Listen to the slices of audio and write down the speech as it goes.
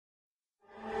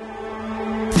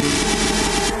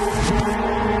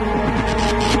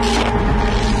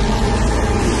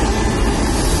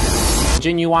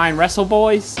Genuine Wrestle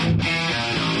Boys.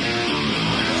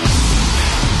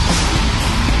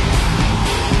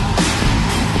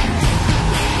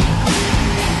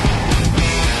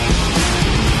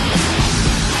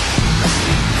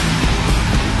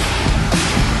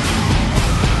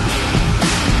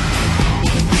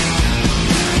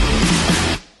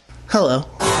 Hello,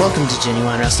 welcome to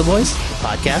Genuine Wrestle Boys, a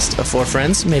podcast of four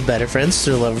friends made better friends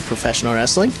through the love of professional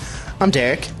wrestling. I'm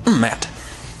Derek. I'm Matt.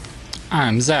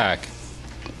 I'm Zach.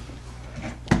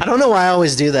 I don't know why I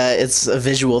always do that. It's a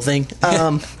visual thing.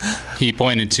 He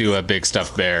pointed to a big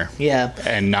stuffed bear Yeah,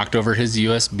 and knocked over his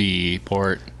USB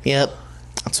port. yep.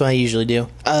 That's what I usually do.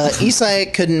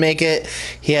 Isai couldn't make it.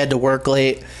 He had to work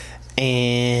late,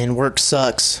 and work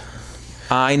sucks.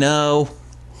 I know.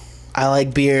 I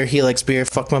like beer. He likes beer.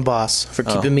 Fuck my boss for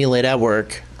keeping me late at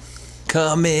work.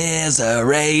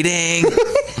 Commiserating.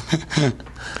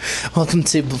 Welcome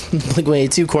to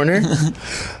Blink-182 Corner.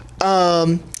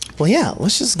 Well, yeah,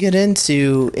 let's just get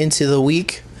into the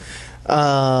week.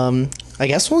 I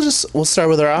guess we'll start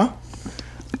with Raw.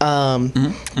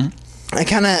 I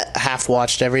kind of half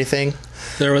watched everything.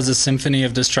 There was a Symphony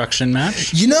of Destruction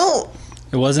match. You know,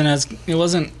 It wasn't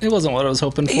what I was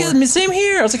hoping for. Yeah, I mean, same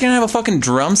here. I was like, gonna have a fucking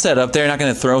drum set up there, not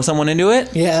gonna throw someone into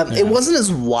it. yeah, it wasn't as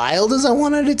wild as I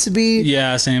wanted it to be.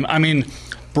 Yeah, same. I mean,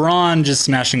 Braun just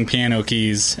smashing piano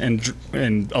keys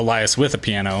and Elias with a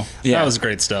piano. Yeah. That was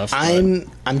great stuff. I'm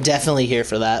definitely here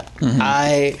for that.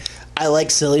 I like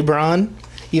Silly Braun.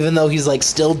 Even though he's like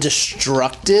still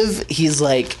destructive, he's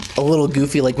like a little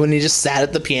goofy. Like when he just sat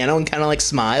at the piano and kind of like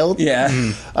smiled. Yeah.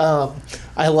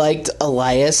 I liked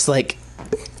Elias like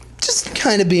just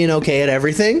kind of being okay at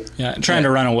everything. Yeah, trying to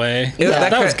run away.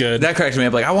 That was good. That cracked me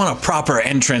up. Like, I want a proper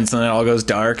entrance, and then it all goes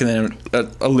dark, and then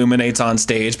it illuminates on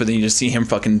stage, but then you just see him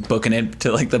fucking booking it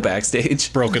to like the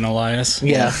backstage. Broken Elias.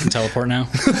 Yeah. Can teleport now.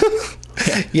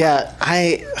 Yeah,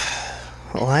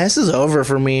 Elias is over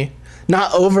for me.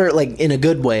 Not over like in a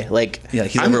good way. Like Yeah,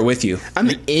 he's over with you. I'm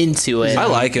into it. I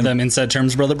like him. Them inside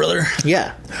terms, brother.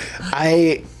 Yeah.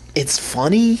 It's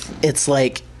funny. It's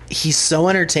like he's so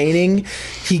entertaining.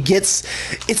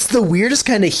 It's the weirdest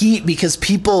kind of heat because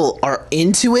people are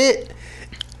into it,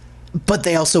 but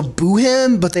they also boo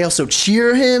him, but they also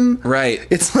cheer him. Right.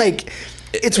 It's like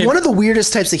it's one of the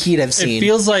weirdest types of heat I've seen. It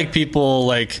feels like people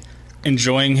like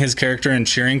enjoying his character and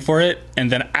cheering for it,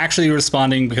 and then actually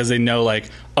responding because they know like,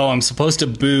 oh, I'm supposed to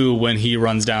boo when he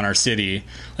runs down our city.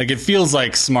 Like it feels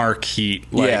like Smark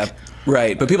heat. Like, Yeah.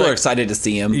 Right. But people are excited to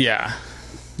see him. Yeah.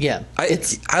 Yeah.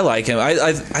 I like him.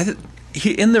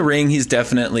 He in the ring, he's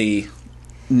definitely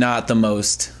not the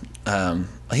most.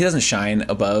 He doesn't shine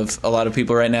above a lot of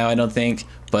people right now, I don't think.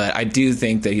 But I do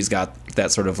think that he's got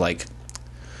that sort of like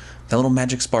that little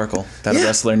magic sparkle that a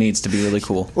wrestler needs to be really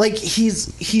cool. like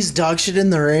he's dog shit in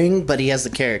the ring, but he has the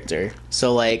character.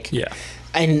 So like Yeah.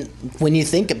 And when you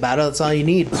think about it, that's all you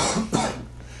need.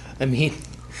 I mean,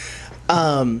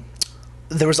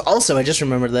 there was also, I just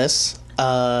remembered this,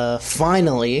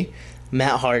 finally,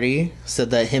 Matt Hardy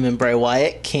said that him and Bray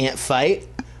Wyatt can't fight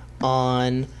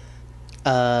in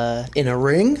a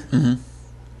ring. Mm-hmm.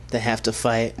 They have to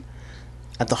fight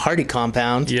at the Hardy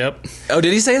compound. Yep. Oh,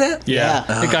 did he say that?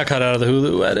 Yeah. It got cut out of the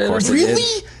Hulu edit. Of course it Really?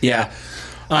 did. Yeah.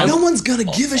 No one's gonna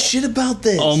give a shit about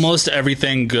this. Almost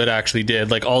everything good actually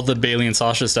did. Like all the Bailey and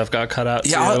Sasha stuff got cut out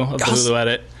too of the Hulu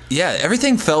edit. Yeah,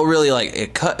 everything felt really like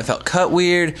it felt cut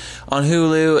weird on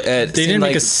Hulu. They didn't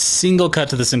make a single cut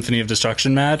to the Symphony of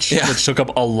Destruction match, which took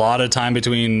up a lot of time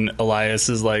between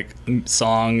Elias's like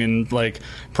song and like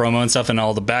promo and stuff, and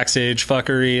all the backstage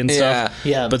fuckery and stuff.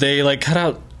 Yeah. But they like cut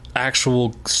out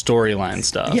actual storyline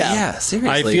stuff. Yeah. Yeah, seriously.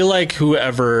 I feel like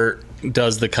whoever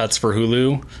does the cuts for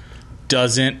Hulu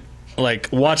doesn't like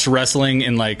watch wrestling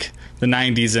in like the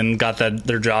 90s and got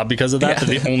their job because of that. Yeah.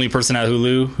 They're the only person at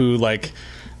Hulu who like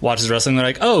watches wrestling. They're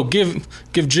like, oh, give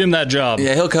Jim that job.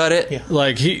 Yeah, he'll cut it. Yeah.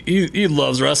 Like he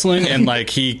loves wrestling and like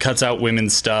he cuts out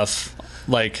women's stuff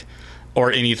like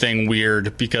or anything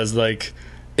weird because like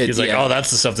he's like, oh,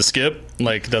 that's the stuff to skip.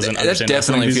 Like doesn't That understand.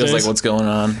 definitely wrestling feels these like days. what's going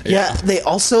on. Yeah, they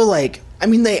also like, I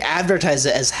mean, they advertise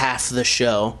it as half the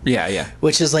show. Yeah, yeah.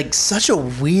 Which is like such a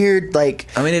weird, like,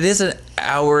 I mean, it is an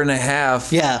hour and a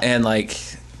half. Yeah. And like,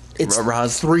 it's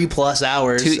Raw's 3+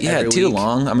 hours. too week.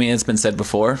 long. I mean, it's been said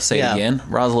before. Say Yeah. it again.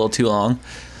 Raw's a little too long.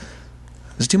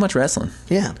 There's too much wrestling.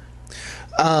 Yeah.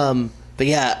 But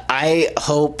yeah, I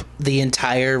hope the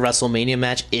entire WrestleMania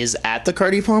match is at the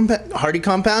Hardy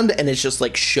compound and it's just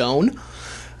like shown.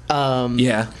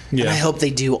 Yeah. And I hope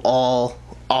they do all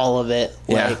all of it.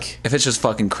 Yeah. Like, If it's just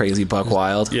fucking crazy buck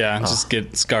wild. Yeah, just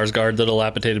get Skarsgård, the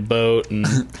dilapidated boat, and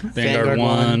Vanguard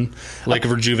 1, Lake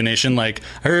of Rejuvenation. Like,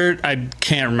 I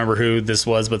can't remember who this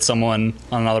was, but someone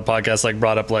on another podcast like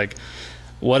brought up like,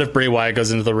 what if Bray Wyatt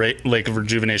goes into the Lake of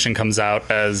Rejuvenation, comes out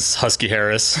as Husky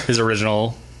Harris, his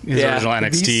original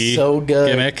NXT so good.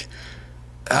 gimmick?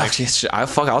 I'll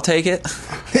take it.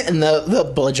 and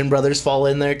the Bludgeon Brothers fall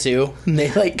in there too, and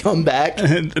they like come back.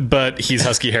 But he's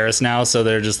Husky Harris now, so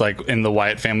they're just like in the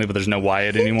Wyatt family, but there's no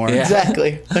Wyatt anymore. Yeah.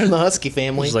 Exactly, they're in the Husky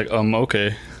family. It's like,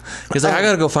 okay. He's like, I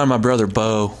gotta go find my brother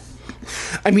Bo.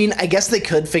 I mean, I guess they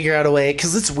could figure out a way,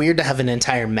 because it's weird to have an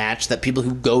entire match that people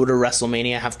who go to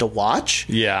WrestleMania have to watch.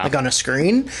 Yeah. Like on a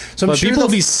screen. So I'm But sure people will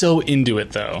they'll be so into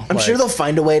it, though. I'm sure they'll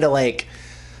find a way to like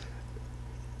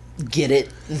get it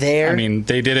there. I mean,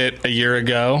 they did it a year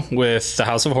ago with the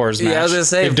House of Horrors match. Yeah, I was gonna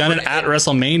say, they've done it at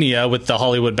WrestleMania with the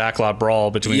Hollywood Backlot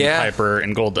Brawl between Piper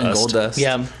and Goldust. Goldust.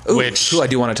 Yeah. Ooh, Which- who I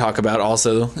do want to talk about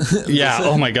also. Yeah.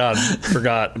 Oh my God,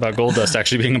 forgot about Goldust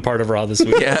actually being a part of Raw this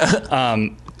week. Yeah.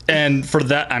 And for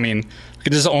that, I mean, I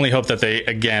could just only hope that they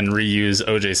again reuse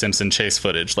O.J. Simpson chase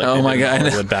footage. Like, Oh they my did in God. the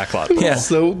Hollywood Backlot Brawl. Yeah.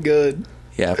 so good.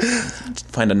 Yeah.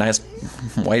 Find a nice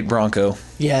white Bronco.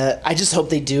 Yeah, I just hope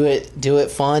they do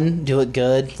it fun, do it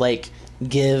good, like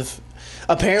give.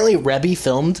 Apparently, Rebby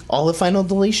filmed all the Final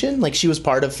Deletion. Like, she was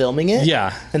part of filming it.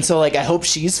 Yeah. And so, like, I hope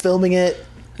she's filming it.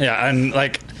 Yeah, and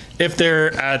like if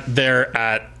they're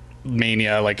at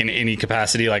Mania, like in any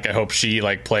capacity, like I hope she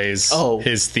like plays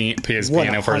his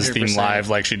piano for his theme 100%. live,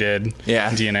 like she did. Yeah.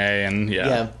 in TNA, and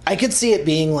Yeah, I could see it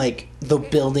being like the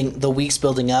weeks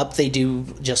building up. They do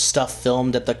just stuff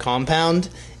filmed at the compound,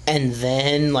 and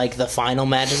then like the final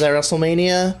matches at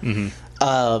WrestleMania.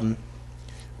 Mm-hmm.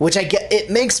 Which I get,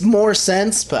 it makes more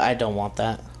sense, but I don't want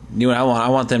that. You know what I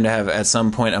want them to have at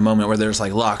some point a moment where they're just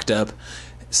like locked up,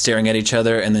 staring at each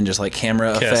other, and then just like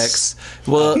camera Kiss. effects.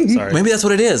 Well, Sorry. maybe that's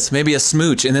what it is. Maybe a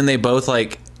smooch, and then they both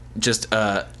like just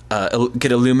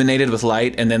get illuminated with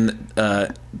light, and then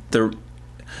the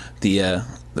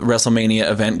WrestleMania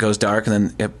event goes dark, and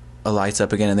then it lights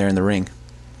up again, and they're in the ring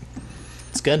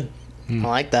It's good. I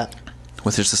like that.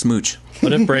 with just a smooch.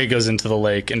 What if Bray goes into the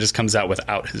lake and just comes out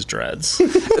without his dreads,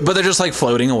 But they're just like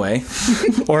floating away.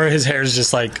 or his hair's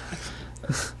just like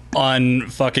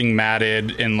unfucking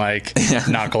matted and like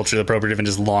not culturally appropriative and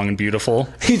just long and beautiful?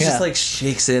 He Yeah. just like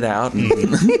shakes it out. And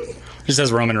Just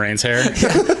has Roman Reigns hair.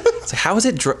 it's like, how is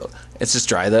it dry? It's just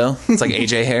dry though. It's like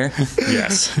AJ hair.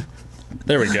 Yes.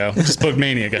 There we go. Just book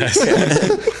Mania, guys.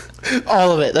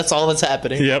 All of it. That's all that's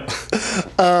happening. Yep.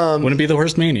 Wouldn't be the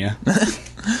worst Mania.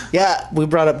 Yeah, we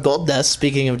brought up Goldust.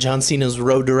 Speaking of John Cena's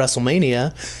road to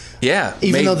WrestleMania, Yeah.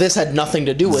 even though this had nothing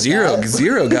to do with that.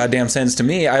 zero goddamn sense to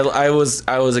me. I was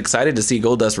excited to see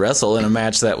Goldust wrestle in a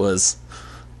match that was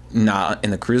not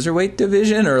in the cruiserweight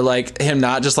division, or like him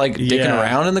not just like dicking Yeah.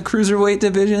 around in the cruiserweight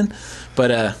division,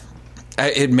 but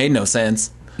it made no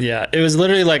sense. Yeah, it was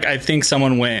literally like, I think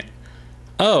someone went,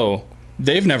 oh,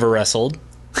 they've never wrestled.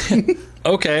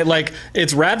 Okay, like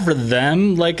it's rad for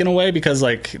them, like in a way, because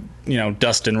like, you know,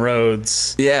 Dustin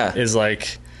Rhodes Yeah. is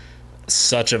like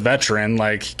such a veteran,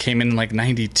 like came in like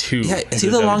 92. Yeah, is into he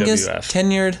the longest WWF.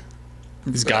 tenured?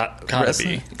 He's gotta wrestler?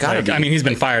 be. Gotta Like, be. I mean, he's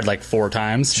been fired like 4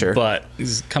 times, Sure. but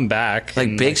he's come back. Like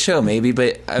and, Big Show maybe,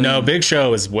 but I mean, No, Big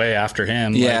Show is way after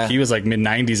him. Yeah. Like, he was like mid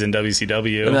 90s in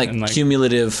WCW. I mean, like, and,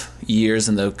 cumulative years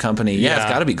in the company. Yeah, Yeah.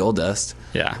 it's got to be Goldust,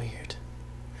 yeah. Weird.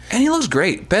 and he looks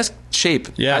great. Best shape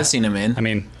Yeah. I've seen him in. I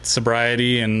mean,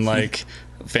 sobriety and like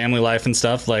family life and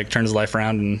stuff, like turns his life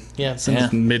around and Yeah. it's in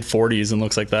his mid 40s and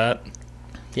looks like that.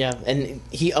 Yeah, and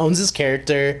he owns his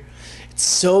character. It's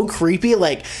so creepy.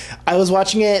 Like, I was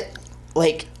watching it,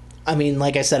 like, I mean,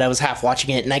 like I said, I was half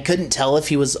watching it, and I couldn't tell if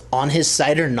he was on his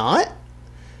side or not.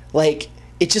 Like,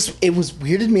 it was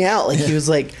weirded me out. Like, he was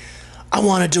like, I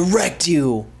want to direct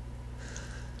you.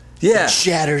 yeah,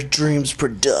 Shattered Dreams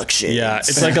Productions. Yeah,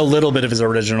 it's like a little bit of his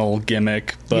original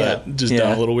gimmick, but Yeah. just Yeah.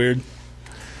 done a little weird.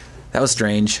 that was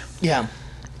strange. Yeah.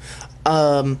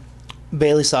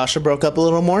 Bailey Sasha broke up a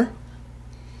little more.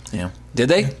 Yeah, did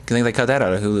they? I think they cut that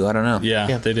out of Hulu. I don't know. Yeah,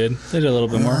 Yeah. they did. They did a little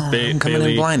bit more. I'm coming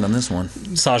Bailey, in blind on this one.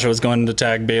 Sasha was going to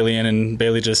tag Bailey in, and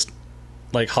Bailey just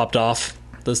like hopped off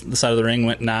the side of the ring,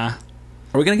 went nah.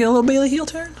 Are we gonna get a little Bailey heel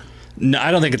turn? No,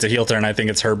 I don't think it's a heel turn. I think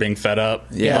it's her being fed up,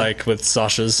 Yeah. like with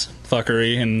Sasha's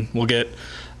fuckery, and we'll get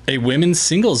a women's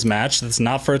singles match that's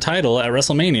not for a title at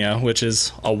WrestleMania, which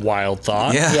is a wild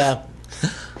thought. Yeah. Yeah.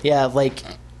 Yeah, like,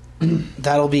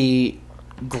 that'll be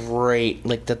great.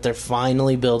 Like, that they're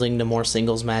finally building to more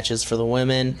singles matches for the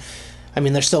women. I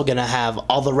mean, they're still going to have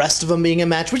all the rest of them being a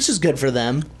match, which is good for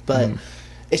them. But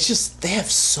it's just, they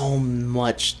have so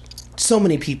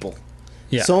many people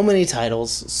Yeah. So many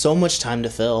titles, so much time to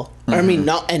fill. I mean,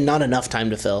 not enough time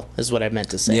to fill is what I meant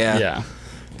to say. Yeah.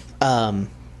 Yeah.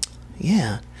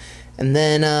 Yeah. And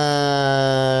then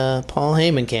Paul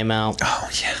Heyman came out Oh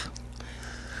yeah.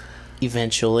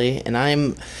 eventually, and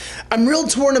I'm real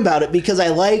torn about it because I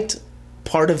liked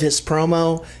part of his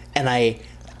promo and I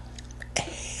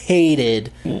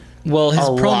hated Well, his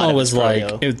A lot promo of was his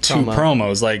like two promo.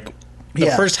 promos. Like the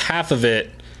Yeah. first half of it,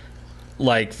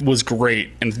 like was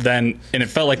great, and it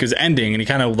felt like it was ending, and he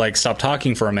kind of like stopped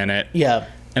talking for a minute, yeah.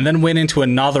 and then went into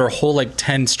another whole like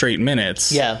 10 straight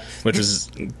minutes. Yeah. which was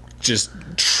just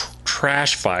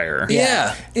trash fire.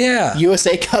 Yeah. Yeah.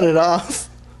 USA cut it off.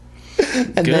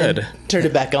 And Good. then turned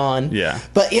it back on. Yeah.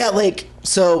 But yeah, like,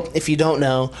 so if you don't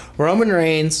know, Roman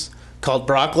Reigns called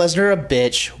Brock Lesnar a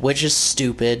bitch, which is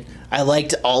stupid. I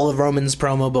liked all of Roman's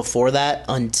promo before that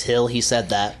until he said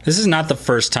that. This is not the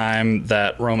first time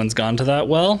that Roman's gone to that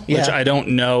well, which Yeah. I don't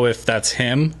know if that's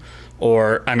him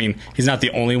or, I mean, he's not the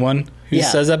only one who Yeah.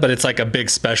 says that, but it's like a big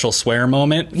special swear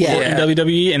moment Yeah. in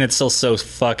WWE, and it's still so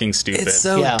fucking stupid. It's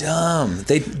so Yeah. dumb.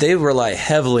 They rely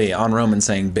heavily on Roman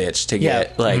saying bitch to Yeah.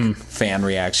 get like fan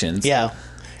reactions. Yeah.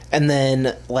 And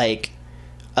then, like,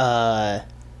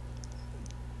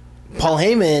 Paul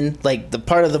Heyman, like, the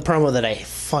part of the promo that I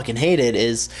fucking hated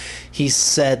is he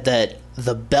said that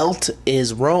the belt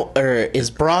is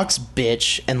Brock's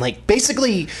bitch, and, like,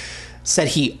 basically said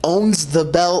he owns the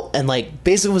belt, and, like,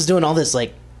 basically was doing all this,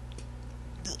 like,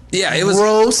 Yeah, it was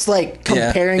gross, like,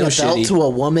 comparing it a was belt shitty. to a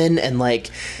woman, and, like,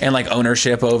 and like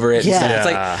ownership over it. Yeah. And stuff.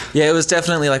 It's Yeah. like it was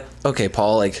definitely like, okay,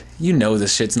 Paul, like you know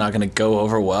this shit's not going to go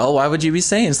over well. Why would you be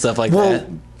saying stuff like well,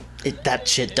 that? that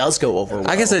shit does go over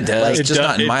well. I guess it does, Like, just do-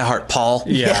 not in it- my heart, Paul.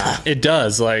 Yeah, Yeah. it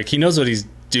does. Like, he knows what he's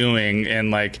doing, and,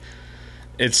 like,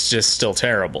 it's just still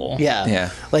terrible. Yeah. Yeah.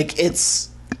 Like, it's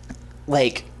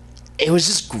like it was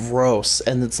just gross,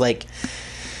 and it's like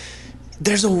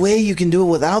there's a way you can do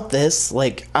it without this.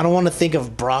 Like, I don't want to think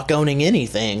of Brock owning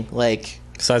anything. Like,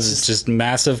 Besides, it's just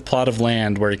massive plot of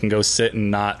land where he can go sit and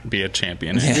not be a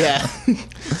champion. yeah.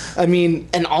 I mean,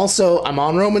 and also I'm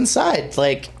on Roman's side.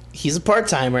 Like, he's a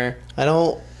part-timer. I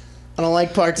don't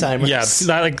like part-timers. Yeah,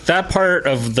 that part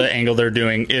of the angle they're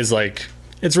doing is like,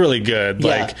 it's really good.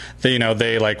 Yeah. Like,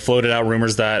 they like floated out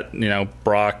rumors that,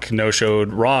 Brock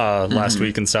no-showed Raw last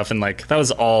week and stuff, and like that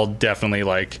was all definitely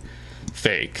like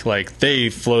fake. Like, they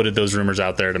floated those rumors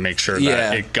out there to make sure that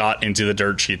Yeah. it got into the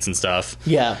dirt sheets and stuff.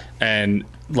 Yeah. And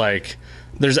like,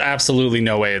 there's absolutely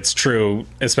no way it's true,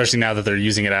 especially now that they're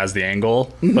using it as the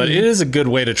angle. But it is a good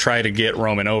way to try to get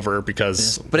Roman over,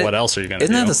 because what else are you going to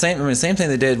do? Isn't that the same? I mean, same thing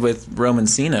they did with Roman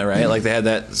Cena, right? Like they had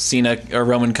that Cena or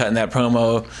Roman cut in that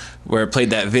promo where it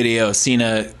played that video of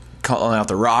Cena calling out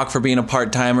The Rock for being a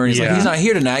part timer. He's like, Yeah. he's not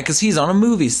here tonight because he's on a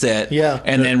movie set. Yeah.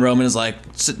 and then Roman is like,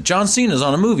 John Cena's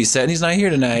on a movie set and he's not here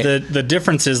tonight. The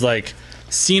difference is, like,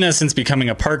 Cena, since becoming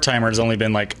a part-timer, has only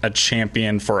been like a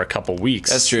champion for a couple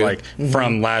weeks. That's true. Like,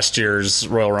 from last year's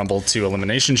Royal Rumble to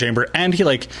Elimination Chamber, and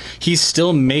he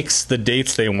still makes the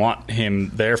dates they want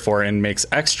him there for, and makes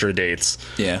extra dates.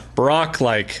 Yeah. Brock,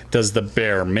 like, does the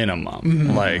bare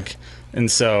minimum. Like, and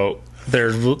so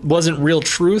there wasn't real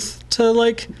truth to,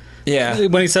 like, Yeah.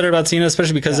 when he said it about Cena,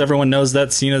 especially because everyone knows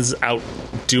that Cena's out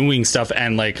doing stuff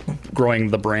and like growing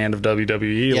the brand of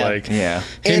WWE. Yeah. Like, Yeah.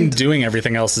 him And- doing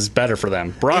everything else is better for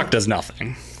them. Brock does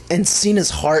nothing. And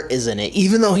Cena's heart is in it.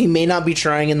 Even though he may not be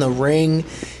trying in the ring,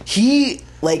 he,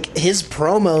 like, his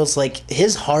promos, like,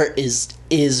 his heart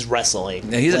is wrestling.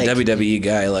 Yeah, he's Like, a WWE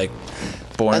guy, like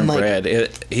born And, and like- bred.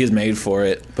 He's made for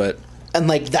it, but And,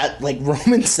 like, that, like,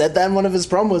 Roman said that in one of his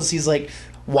promos. He's like,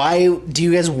 why do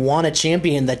you guys want a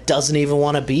champion that doesn't even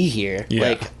want to be here? Yeah.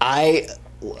 Like, I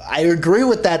agree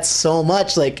with that so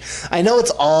much. Like, I know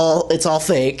it's all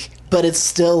fake, but it's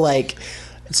still, like,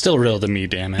 It's still real to me,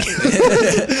 damn it.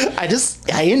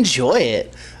 I enjoy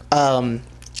it.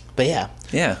 But yeah.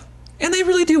 yeah, and they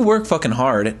really do work fucking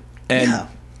hard. And Yeah.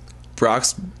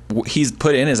 he's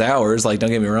put in his hours. Like, don't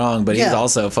get me wrong, but he's Yeah.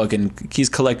 also he's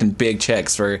collecting big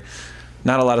checks for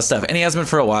not a lot of stuff, and he has been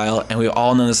for a while, and we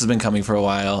all know this has been coming for a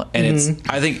while. And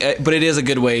I think, but it is a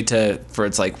good way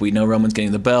it's like, we know Roman's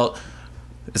getting the belt.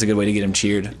 It's a good way to get him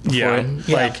cheered. Yeah. It.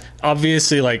 Yeah. Like,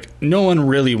 obviously, like, no one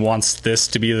really wants this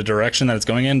to be the direction that it's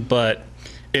going in, but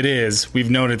it is. We've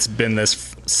known it's been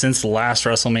this since last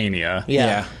WrestleMania.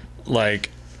 Yeah. Like,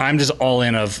 I'm just all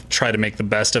in of try to make the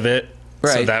best of it so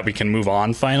Right. that we can move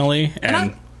on finally.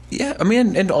 And Yeah, I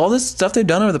mean, and all this stuff they've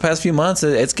done over the past few months,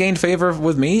 it's gained favor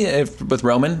with me, with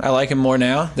Roman. I like him more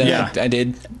now than Yeah. I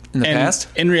did in the and past.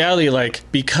 in reality, like,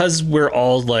 because we're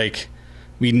all like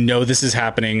we know this is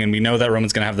happening and we know that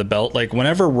Roman's going to have the belt. Like,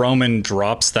 whenever Roman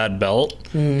drops that belt,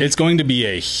 it's going to be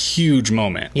a huge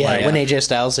moment. Yeah, Like, when AJ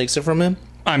Styles takes it from him.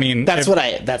 I mean,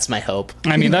 That's my hope.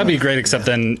 I mean, that'd be great, except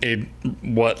then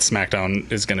what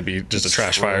SmackDown is going to be just a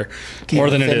trash fire more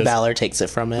than Finn it is. Balor takes it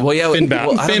from him. Well, yeah,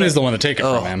 Finn is the one to take it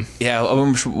from him. Yeah,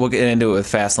 we'll get into it with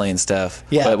Fastlane stuff.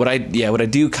 Yeah. But what I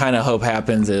do kind of hope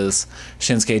happens is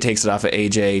Shinsuke takes it off of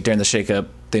AJ during the shakeup.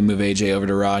 They move AJ over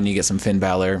to Raw, and you get some Finn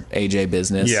Balor AJ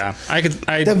business. Yeah,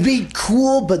 That'd be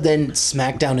cool, but then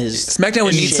SmackDown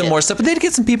would need some more stuff, but they'd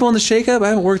get some people in the shakeup. I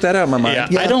haven't worked that out in my mind.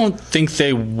 Yeah, I don't think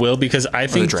they will, because I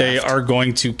think they draft. are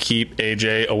going to keep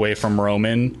AJ away from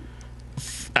Roman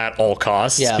at all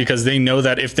costs, Yeah. because they know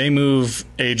that if they move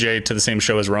AJ to the same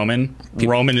show as Roman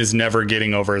is never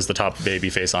getting over as the top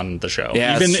babyface on the show,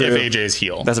 Yeah, even that's true. if AJ is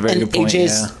heel. That's a very And good point.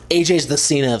 AJ's the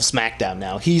Cena of SmackDown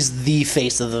now. He's the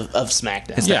face of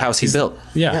SmackDown. It's the house he built.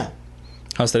 yeah.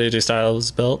 House that AJ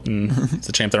Styles built, and it's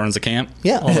the champ that runs the camp.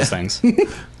 Yeah. All those things.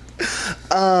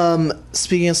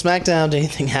 Speaking of SmackDown, did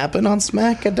anything happen on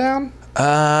SmackDown?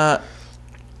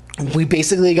 We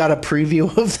basically got a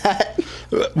preview of that.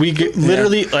 We get,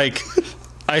 literally like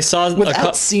I saw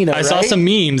Without Cena, I saw right? some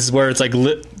memes where it's like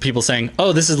people saying,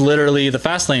 "Oh, this is literally the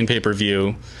Fastlane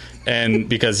pay-per-view," and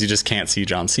because you just can't see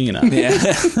John Cena.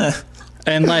 Yeah.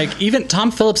 And like even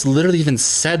Tom Phillips literally even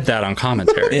said that on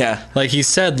commentary. Yeah. Like he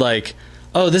said like,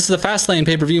 "Oh, this is the Fastlane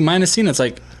pay-per-view minus Cena." It's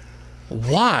like,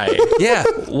 why? Yeah.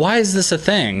 Why is this a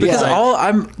thing? Because Yeah. all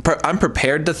I'm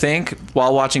prepared to think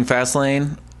while watching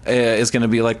Fastlane is going to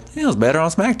be like, it was better on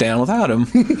SmackDown without him.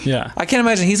 Yeah. I can't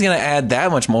imagine he's going to add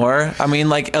that much more. I mean,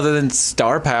 like, other than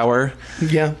star power.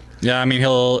 Yeah. Yeah, I mean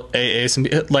he'll AA some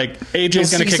like AJ's You'll going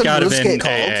to see kick some out of moves an get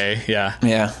called. AA. Yeah.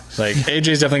 Yeah. Like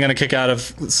AJ's definitely going to kick out of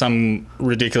some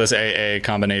ridiculous AA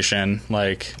combination.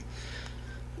 Like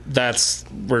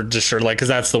we're just sure, like, because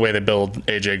that's the way they build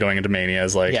AJ going into Mania,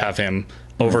 is like Yeah. have him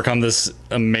overcome this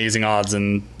amazing odds,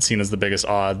 and Cena's the biggest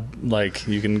odd like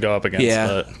you can go up against. Yeah.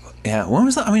 But Yeah. When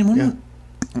was that? I mean,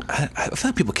 I feel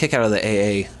like people kick out of the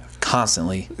AA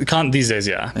constantly. these days,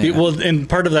 yeah. Well, and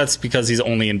part of that's because he's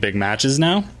only in big matches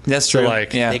now. That's So, true.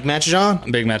 like, yeah. Big match, John.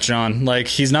 Big match John. Like,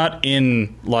 he's not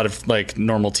in a lot of like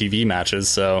normal TV matches,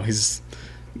 so he's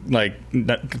like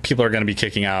people are going to be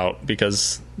kicking out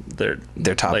because they're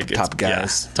top like, top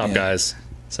guys. top Yeah. guys.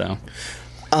 So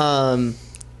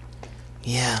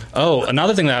Yeah.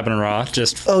 another thing that happened in Raw,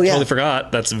 just totally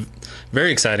forgot. That's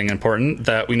very exciting and important,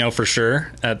 that we know for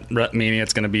sure at Mania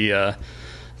it's going to be a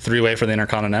 3-way for the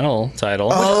Intercontinental title.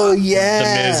 Oh, yeah.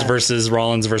 The Miz versus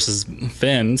Rollins versus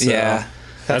Finn. So Yeah.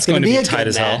 that's going to be a tight good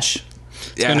as hell. match.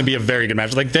 It's going to be a very good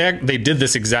match. Like they did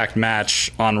this exact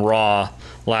match on Raw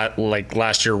like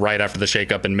last year, right after the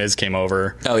shakeup, and Miz came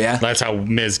over. Oh, yeah? That's how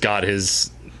Miz got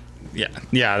his. Yeah.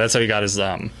 That's how he got his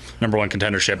number one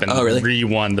contendership and Oh, really?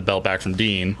 re-won the belt back from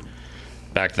Dean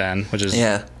back then, which is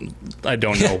Yeah. I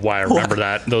don't know why I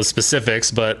remember those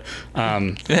specifics, but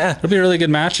Yeah. it'll be a really good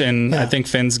match, and I think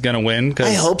Finn's gonna win. Cause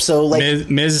I hope so, like-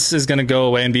 Miz is gonna go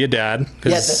away and be a dad.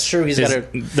 'cause Yeah, that's true. He's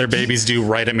their babies due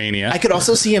right at Mania. I could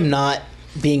also see him not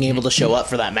being able to show up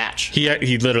for that match.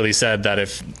 He literally said that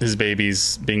if his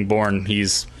baby's being born,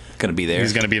 he's Gonna be there.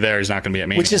 going to be there. He's not going to be at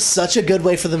Mania. Which is such a good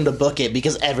way for them to book it,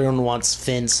 because everyone wants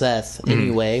Finn Seth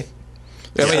anyway.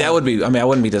 I mean, that would be. I mean, I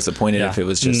wouldn't be disappointed Yeah. if it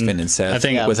was just Finn and Seth. I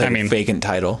think- with a I mean- vacant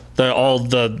title. all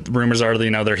the rumors are,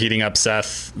 they're heating up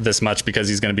Seth this much because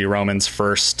he's going to be Roman's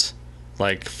first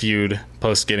like feud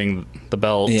post getting the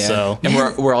belt. Yeah. So and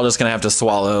we're all just gonna have to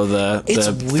swallow the It's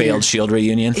failed weird. Shield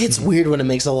reunion. It's weird when it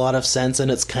makes a lot of sense and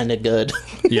it's kind of good.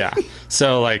 yeah.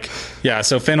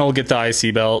 So Finn will get the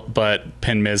IC belt, but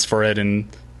pin Miz for it, and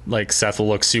like Seth will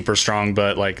look super strong,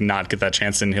 but like not get that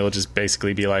chance, and he'll just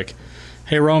basically be like,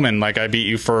 "Hey Roman, like I beat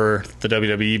you for the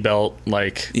WWE belt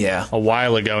like Yeah. a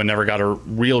while ago and never got a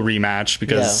real rematch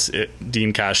because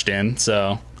Dean cashed in."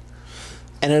 So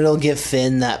And it'll give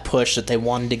Finn that push that they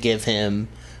wanted to give him,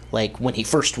 like when he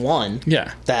first won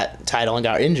yeah. that title and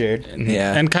got injured.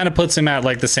 Yeah. And kind of puts him at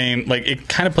like the same, like it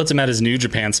kind of puts him at his New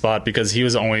Japan spot, because he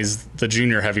was always the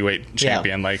junior heavyweight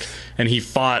champion. Like, and he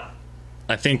fought,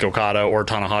 I think, Okada or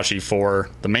Tanahashi for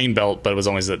the main belt, but it was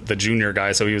always the junior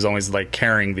guy. So he was always like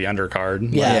carrying the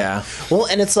undercard. Yeah. Yeah. Well,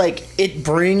 and it's like it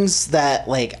brings that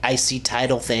like IC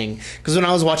title thing, because when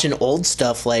I was watching old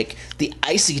stuff, like the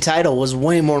IC title was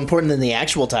way more important than the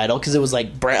actual title, because it was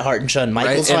like Bret Hart and Shawn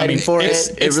Michaels Right, and I fighting mean, for it's-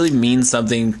 it. It really means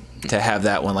something to have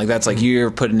that one. Like that's like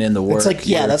you're putting in the work. It's like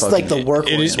You're that's like the fucking-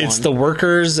 workhorse It's one. the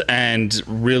workers and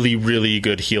really, really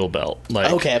good heel belt.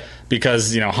 Like, Okay.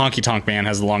 because Honky Tonk Man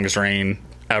has the longest reign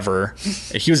ever.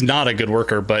 He was not a good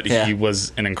worker, but Yeah. he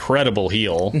was an incredible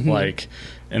heel. Like,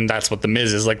 and that's what the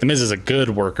Miz is. Like, the Miz is a good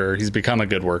worker. He's become a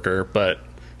good worker, but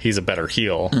he's a better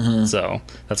heel. So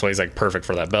that's why he's like perfect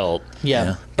for that belt.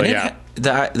 Yeah. But And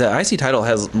yeah. the IC title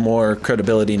has more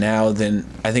credibility now than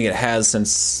I think it has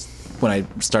since when I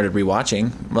started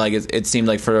rewatching. Like it seemed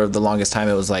like for the longest time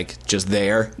it was like just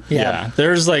there. Yeah.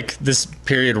 There's like this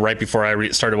period right before I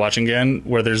started watching again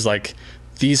where there's like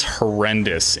these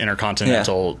horrendous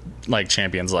intercontinental like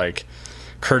champions, like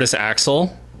Curtis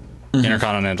Axel,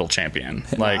 intercontinental champion,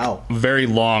 like Wow. very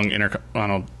long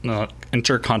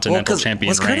intercontinental champion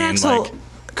was reign. Like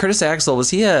Curtis Axel, was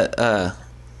he a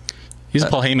he's a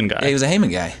Paul Heyman guy. he was a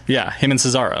Heyman guy? Yeah, him and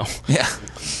Cesaro, Yeah.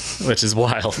 which is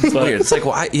wild. It's weird. It's like,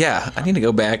 well, I need to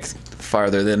go back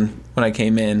farther than when I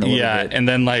came in a little Yeah, bit. and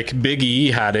then like Big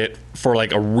E had it for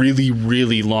like a really,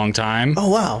 really long time, Oh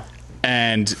wow.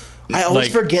 and I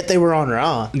always like, forget they were on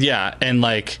Raw. yeah, and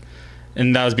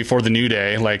that was before the New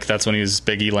Day. Like that's when he was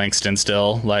Big E Langston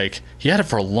still. Like he had it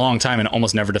for a long time and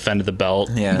almost never defended the belt.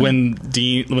 Yeah. When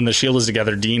the Shield was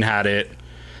together, Dean had it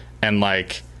and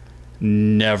like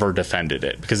never defended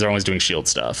it because they're always doing Shield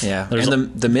stuff. Yeah, There's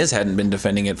and the Miz hadn't been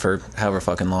defending it for however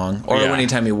fucking long, or Yeah.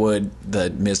 anytime he would, the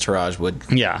Miz Taraj would.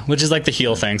 yeah, which is like the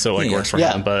heel thing, so it like Yeah. works for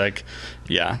Yeah. him. But like,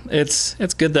 yeah, it's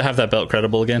good to have that belt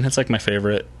credible again. It's like my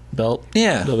favorite belt.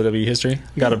 Yeah. WWE history.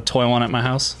 Got a toy one at my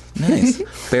house. Nice.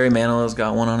 Barry Manilow's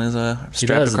got one on his He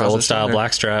strap does the across old his style shoulder.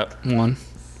 black strap one.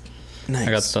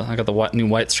 Nice. I got the new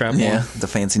white strap Yeah, one. the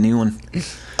fancy new one.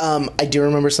 I do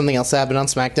remember something else that happened on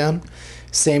SmackDown.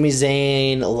 Sami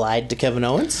Zayn lied to Kevin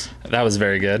Owens. That was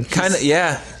very good. Kind of,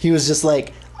 yeah. He was just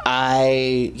like,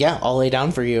 I'll lay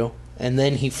down for you. And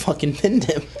then he fucking pinned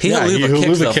him. He Yeah, he Haluva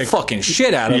kicks the Haluva kicked- fucking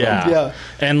shit out of Yeah. him. Yeah.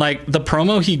 And like the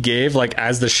promo he gave like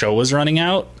as the show was running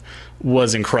out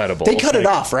was incredible. They cut it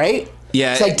Like, off, right?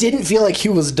 Yeah. So I didn't feel like he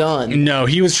was done. No,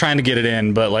 he was trying to get it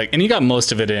in, but like, and he got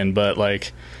most of it in, but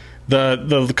like,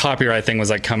 the copyright thing was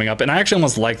like coming up, and I actually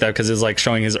almost liked that because it was like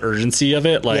showing his urgency of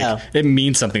it. Like, Yeah. it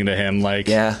means something to him. Like,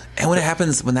 Yeah, and when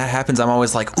that happens, I'm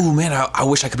always like, "Ooh, man, I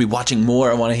wish I could be watching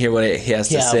more. I want to hear what he has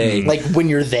to Yeah. say." Like when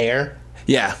you're there.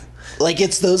 yeah, Like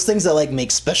it's those things that like make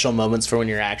special moments for when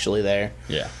you're actually there.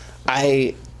 yeah,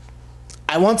 I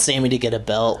want Sammy to get a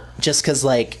belt just because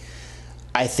like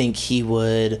I think he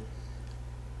would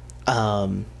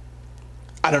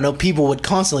I don't know, people would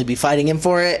constantly be fighting him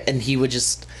for it and he would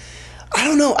just I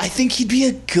don't know, I think he'd be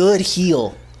a good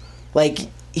heel. Like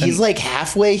he's like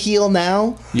halfway heel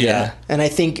now. yeah. And I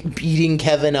think beating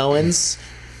Kevin Owens,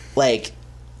 like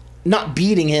not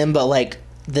beating him, but like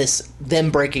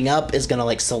them breaking up is gonna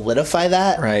like solidify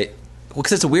that. right. Well,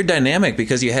 because it's a weird dynamic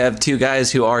because you have two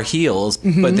guys who are heels,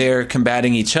 but they're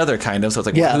combating each other kind of. So it's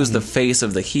like, Yeah. well, who's the face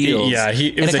of the heels? Yeah,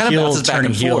 it And was a kind of heel bounces back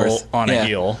turning and heel forth. on Yeah. a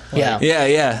heel. Yeah. Yeah,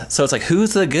 yeah. So it's like,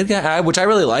 who's the good guy? Which I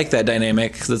really like that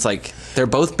dynamic because it's like they're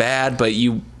both bad, but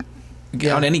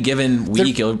on any given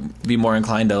week, you'll be more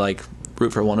inclined to like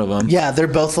root for one of them. Yeah, they're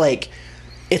both like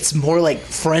it's more like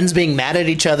friends being mad at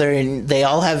each other and they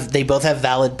both have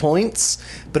valid points,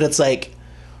 but it's like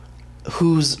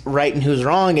who's right and who's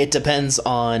wrong, it depends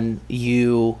on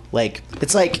you. Like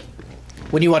it's like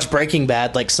when you watch Breaking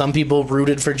Bad, like some people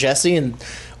rooted for Jesse and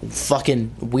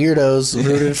fucking weirdos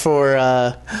rooted for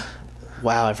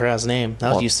wow, I forgot his name.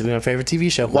 That used to be my favorite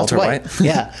TV show. Walter White.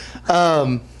 Yeah.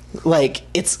 Like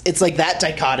it's like that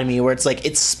dichotomy where it's like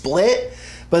it's split,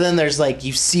 but then there's like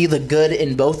you see the good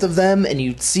in both of them and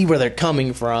you see where they're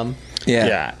coming from.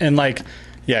 Yeah, and like,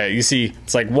 yeah, you see,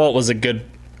 it's like Walt was a good,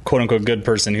 quote unquote, good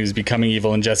person who's becoming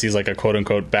evil, and Jesse's like a quote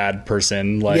unquote bad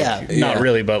person. Like, Yeah. not Yeah.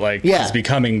 really, but like, Yeah. he's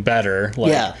becoming better.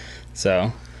 Like, Yeah.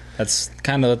 So that's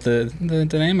kind of the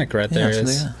dynamic right there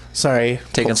absolutely, is. yeah. Sorry,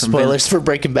 Taking some spoilers for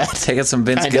Breaking Bad. Taking some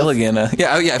Vince Kind of. Gilligan.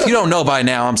 Yeah, if you don't know by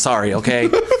now, I'm sorry. Okay,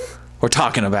 we're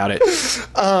talking about it.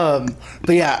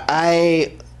 But yeah,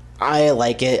 I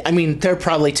like it. I mean, they're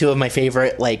probably two of my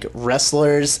favorite like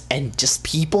wrestlers and just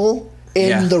people in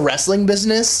Yeah. the wrestling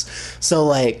business. So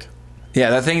like, Yeah,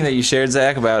 that thing that you shared,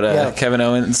 Zach, about Yeah. Kevin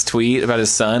Owens' tweet about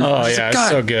his son. Oh, It's yeah, like, it's God,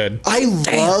 so good. I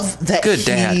love that Good he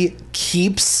dad.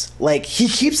 keeps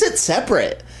it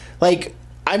separate. Like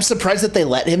I'm surprised that they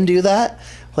let him do that.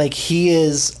 Like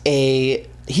he's a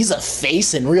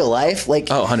face in real life. Like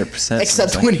Oh, 100%.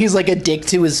 except when he's like a dick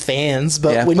to his fans.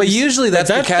 But Yeah, when but he's- usually that's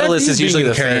the catalyst is usually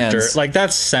the character. fans. Like,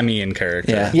 that's semi in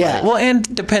character. Yeah. Yeah. Well, and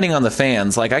depending on the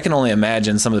fans, like I can only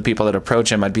imagine some of the people that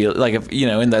approach him. I'd be like, if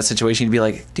in that situation, you'd be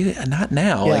like, dude, not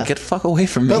now. Yeah. Like, get the fuck away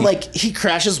from me. But like he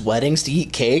crashes weddings to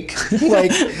eat cake.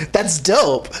 Like that's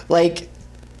dope. Like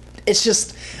it's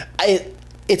just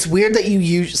it's weird that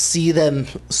you see them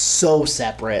so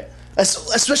separate,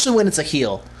 especially when it's a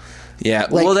heel. Yeah,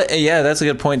 Like- well, yeah, that's a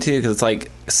good point too, because it's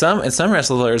like some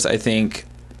wrestlers, I think,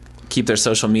 keep their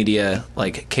social media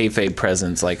like kayfabe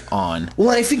presence like on. Well,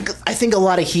 I think a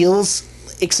lot of heels,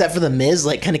 except for the Miz,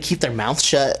 like kind of keep their mouth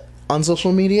shut on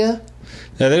social media.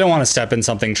 Yeah, they don't want to step in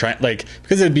something like,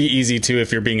 because it'd be easy to,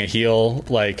 if you're being a heel,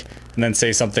 like, and then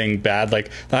say something bad. Like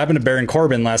that happened to Baron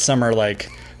Corbin last summer, like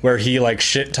where he like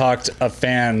shit talked a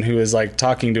fan who was like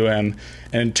talking to him,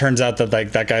 and it turns out that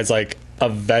like that guy's like a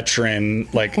veteran,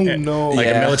 like no. like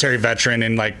Yeah. a military veteran,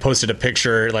 and like posted a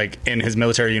picture like in his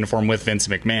military uniform with Vince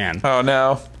McMahon, Oh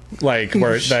no! like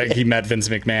where that he met Vince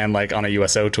McMahon like on a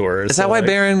USO tour. Is that why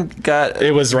Baron got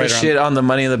It was the right around- shit on the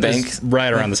Money in the Bank?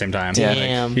 right around the same time? Yeah.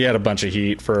 Damn. He had a bunch of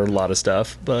heat for a lot of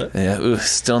stuff, but Yeah, ooh,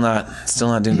 still not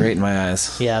doing great in my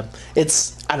eyes. Yeah,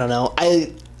 I don't know.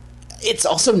 It's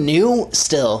also new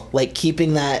still, like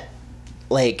keeping that,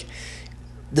 like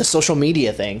the social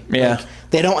media thing. Yeah. Like,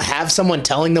 they don't have someone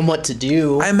telling them what to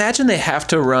do. I imagine they have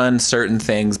to run certain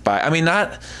things by. I mean,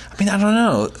 I don't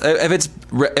know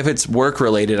if it's work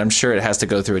related. I'm sure it has to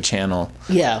go through a channel.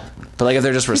 Yeah. But like if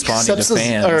they're just responding to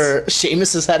fans, Or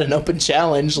Sheamus has had an open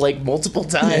challenge like multiple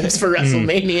times for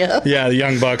WrestleMania. yeah, the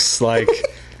Young Bucks like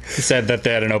said that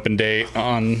they had an open date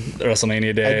on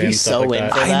WrestleMania Day I'd be and stuff so like in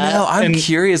that. for I that. know. I'm And-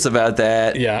 curious about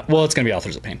that. Yeah, well, it's gonna be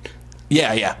Authors of Pain.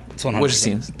 Yeah. It's 100%. Which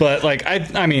seems. But like,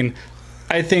 I mean,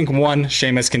 I think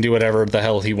Sheamus can do whatever the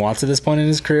hell he wants at this point in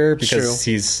his career because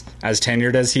True. he's as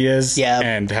tenured as he is, Yeah.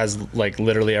 and has like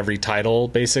literally every title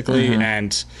basically,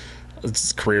 and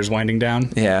his career's winding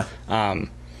down. Yeah.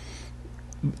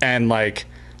 And like,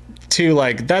 two,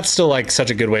 like that's still like such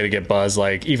a good way to get buzz.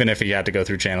 Like, even if he had to go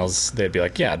through channels, they'd be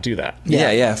like, yeah, do that.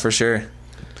 Yeah, for sure.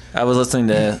 I was listening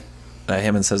to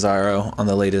him and Cesaro on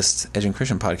the latest Edge and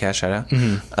Christian podcast. Shout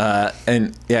out.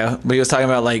 And yeah, but he was talking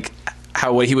about like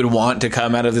how what he would want to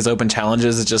come out of his open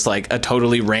challenges is just like a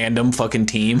totally random fucking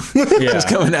team, just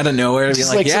coming out of nowhere and being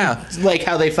Just like, yeah. like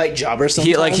how they fight jobbers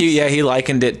sometimes. He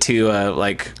likened it to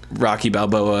like Rocky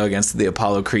Balboa against the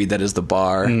Apollo Creed that is the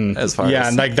bar as far Yeah, as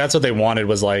and like that's what they wanted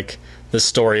was like the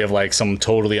story of like some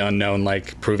totally unknown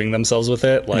like proving themselves with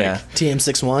it. Like, yeah.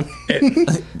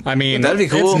 TM61. I mean, That'd be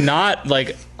cool. It's not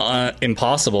like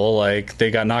impossible. Like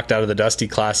they got knocked out of the Dusty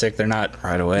Classic. They're not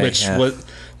Right away, which yeah.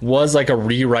 was like a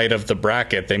rewrite of the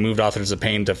bracket. They moved Authors of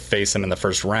Pain to face them in the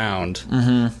first round.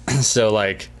 Mm-hmm. So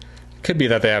like, could be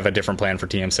that they have a different plan for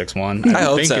TM61. I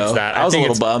hope so. It's that. I was a think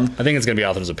little it's- bummed. I think it's gonna be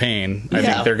Authors of Pain. I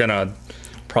Yeah. think they're gonna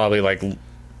probably like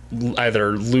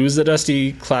either lose the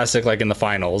Dusty Classic like in the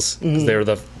finals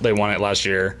because they won it last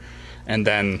year, and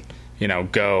then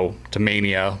go to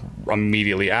Mania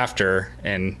immediately after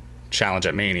and challenge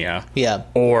at Mania. Yeah.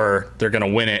 Or they're gonna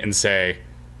win it and say,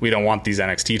 we don't want these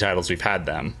NXT titles, we've had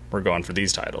them, we're going for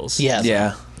these titles. Yeah.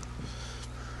 Yeah.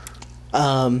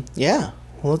 Yeah.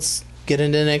 Well, let's get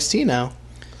into NXT now.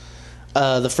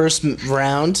 The first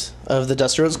round of the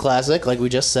Dusty Rhodes Classic, like we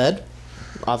just said,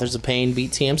 Authors of Pain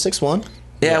beat TM61.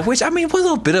 Yeah, which I mean was a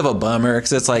little bit of a bummer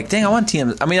because it's like, dang, I want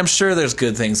TM. I mean, I'm sure there's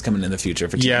good things coming in the future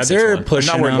for TM61. Yeah, they're I'm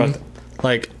pushing not worried them. about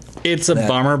Like, it's a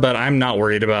bummer, but I'm not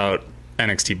worried about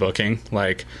NXT booking.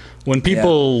 Like, when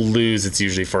people lose, it's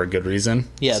usually for a good reason.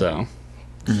 Yeah. So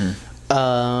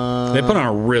Uh, they put on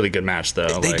a really good match,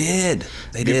 though. They Like, did.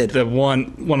 They did. The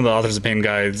one of the Authors of Pain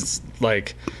guys,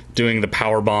 like, doing the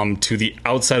power bomb to the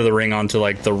outside of the ring onto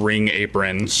like the ring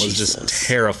apron was just Jesus.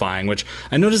 terrifying. Which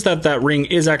I noticed that ring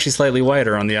is actually slightly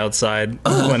wider on the outside.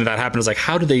 When that happened, I was like,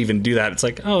 how did they even do that? It's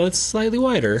like, oh, it's slightly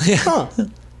wider. huh.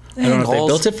 I don't know if they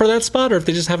built it for that spot or if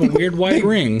they just have a weird wide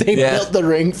ring. They Yeah. built the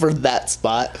ring for that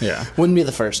spot. Yeah. Wouldn't be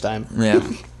the first time. Yeah.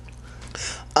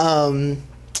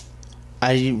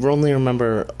 I only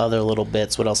remember other little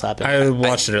bits. What else happened? I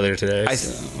watched it earlier today.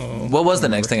 What was the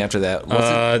next thing after that?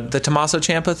 Was it the Tommaso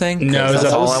Ciampa thing? No, it was,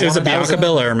 That's all I it was a wanted. That was Bianca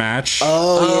Belair match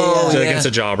oh, yeah, yeah. against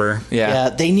a jobber. Yeah. Yeah,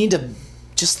 they need to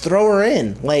just throw her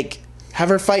in. Like, have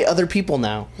her fight other people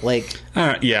now. Like,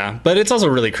 Yeah, but it's also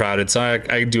really crowded, so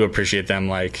I do appreciate them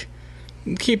like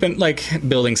keeping like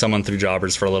building someone through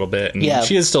jobbers for a little bit. And Yeah.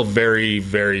 she is still very,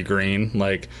 very green.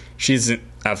 Like she's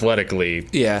athletically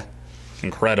Yeah.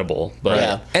 incredible, but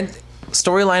Yeah. And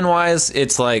storyline wise,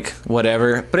 it's like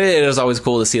whatever. But it is always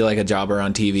cool to see like a jobber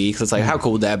on TV because it's like, how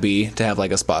cool would that be to have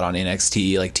like a spot on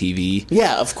NXT like TV?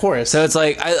 yeah, of course. So it's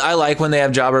like I like when they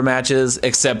have jobber matches,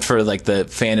 except for like the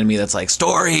fan in me that's like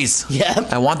stories. Yeah.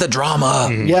 I want the drama.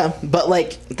 Yeah, but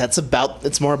like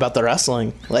it's more about the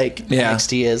wrestling. Like Yeah.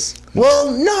 NXT is.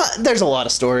 Well, there's a lot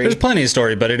of story. there's plenty of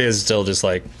story. But it is still just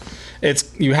like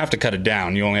you have to cut it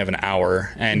down. You only have an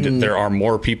hour, and there are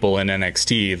more people in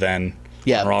NXT than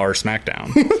Raw or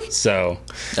SmackDown. So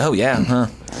Oh yeah, huh?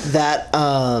 That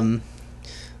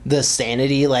the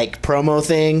Sanity like promo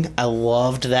thing. I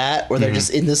loved that where they're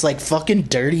just in this like fucking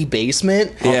dirty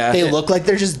basement. Yeah. They look like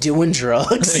they're just doing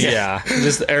drugs. Yeah,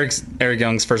 just Eric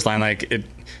Young's first line, like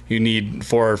you need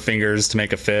 4 fingers to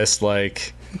make a fist.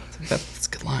 Like that's a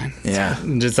good line. Yeah.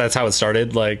 Just that's how it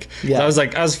started. Like Yeah. I was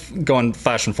going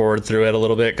flashing forward through it a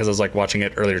little bit because I was like watching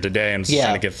it earlier today and just Yeah.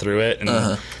 trying to get through it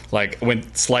and like went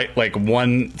like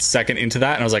 1 second into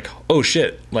that and I was like, oh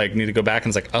shit, like need to go back and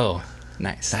it's like, oh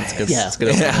nice. That's good. Yeah. That's good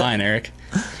opening line, Eric.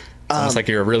 It's almost like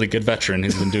you're a really good veteran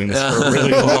who's been doing this for a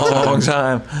really long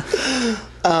time.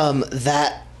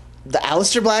 That the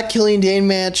Aleister Black Killian Dane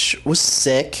match was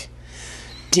sick.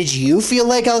 Did you feel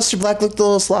like Aleister Black looked a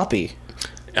little sloppy?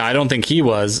 I don't think he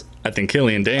was. I think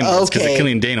Killian Dane was because Okay.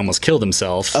 Killian Dane almost killed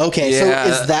himself. Okay, Yeah.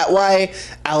 so is that why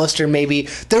Aleister maybe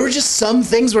there were just some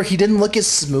things where he didn't look as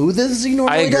smooth as he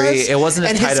normally does? I agree. It wasn't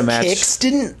as and tight his a match. Kicks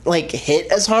didn't like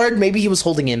hit as hard. Maybe he was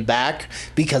holding him back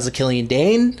because of Killian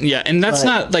Dane. Yeah, and that's But-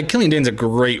 not like Killian Dane's a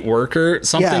great worker.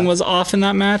 Something Yeah. was off in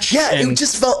that match. Yeah, and it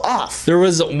just felt off. there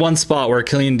was one spot where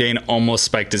Killian Dane almost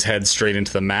spiked his head straight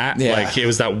into the mat. Yeah. Like it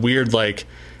was that weird like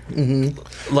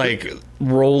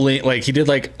rolling, like he did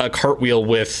like a cartwheel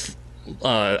with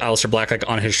Aleister Black like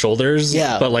on his shoulders.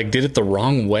 Yeah. but like did it the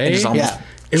wrong way. Just almost Yeah.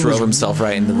 It drove was himself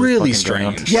right into the really fucking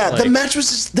ground. strange. Yeah, the Like- match was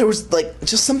just there was like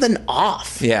just something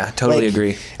off. Yeah, totally Like,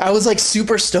 agree. I was like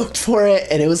super stoked for it,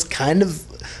 and it was kind of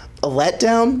a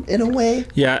letdown in a way.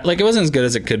 Yeah, like it wasn't as good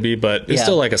as it could be, but it's Yeah.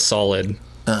 still like a solid.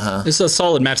 It's a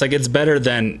solid match. Like it's better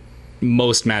than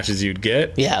most matches you'd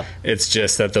get. Yeah. It's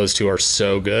just that those two are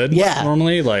so good. Yeah.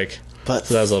 Normally, like, But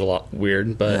so that was a little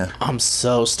weird. But Yeah. I'm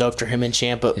so stoked for him and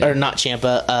Ciampa, or not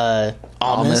Ciampa,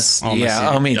 Almas. Almas.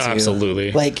 Yeah, oh, me too.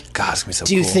 Absolutely. Like, God, it's gonna be so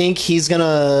do you cool. think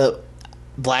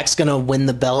Black's gonna win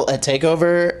the belt at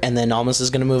Takeover, and then Almas is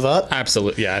gonna move up?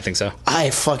 Absolutely. Yeah, I think so. I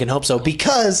fucking hope so,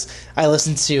 because I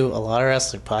listen to a lot of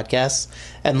wrestling podcasts,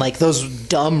 and like those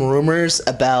dumb rumors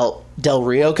about Del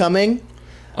Rio coming.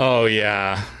 Oh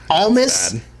yeah.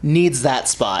 Almas Bad. needs that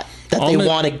spot that they Almas-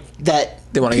 want to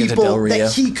They wanna get to Del Rio.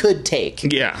 that he could take.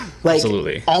 Yeah. Like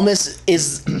absolutely. Almas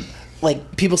is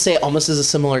like people say Almas is a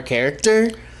similar character,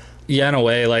 Yeah, in a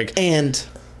way, like, and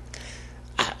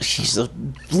he's a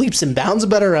leaps and bounds a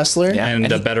better wrestler. Yeah. and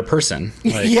and a he- better person.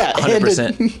 Like, Yeah,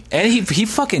 100%. And he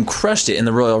fucking crushed it in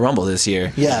the Royal Rumble this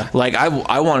year. Yeah. Like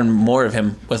I wanted more of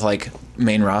him with like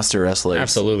main roster wrestlers.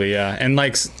 Absolutely. Yeah. And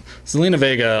like Zelina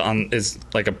Vega is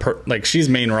like like she's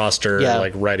main roster, Yeah.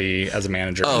 like ready as a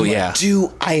manager. Oh yeah.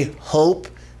 Do I hope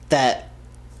that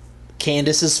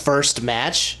Candice's first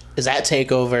match is at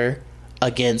Takeover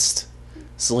against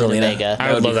Zelina Zelina. Vega? I That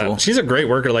would would love be that. cool. She's a great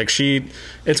worker. Like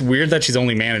it's weird that she's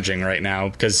only managing right now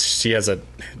because she has a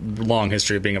long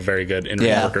history of being a very good in-ring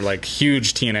Yeah. worker. Like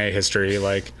huge TNA history.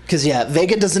 Like Because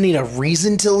Vega doesn't need a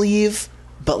reason to leave,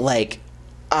 but like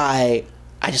I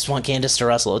just want Candice to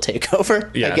wrestle a Takeover.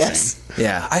 Yeah, I guess.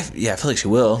 Yeah. I feel like she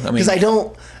will. I mean, Because I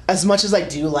don't, as much as I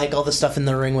do like all the stuff in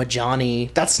the ring with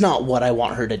Johnny, that's not what I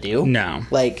want her to do. No.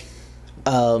 Like,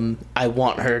 I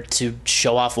want her to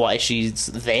show off why she's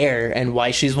there and why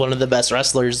she's one of the best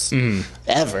wrestlers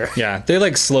ever. yeah, they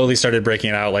like slowly started breaking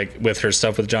it out like with her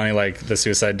stuff with Johnny, like the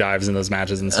suicide dives in those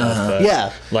matches and stuff. But,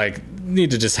 Yeah. like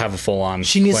need to just have a full on.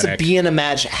 She needs clinic. to be in a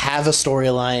match, have a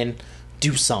storyline,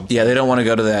 do something. yeah, they don't want to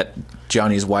go to that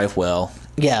Johnny's wife well.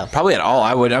 Yeah. Probably at all.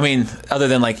 I mean, other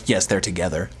than like, yes, they're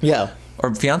together. Yeah.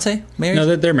 Or fiance? Married?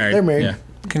 No, they're married. They're married. Yeah.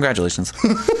 Congratulations.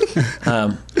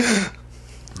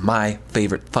 My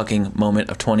favorite fucking moment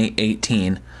of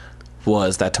 2018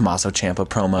 was that Tommaso Ciampa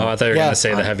promo. Oh, I thought you were Yeah. gonna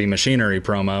say the heavy machinery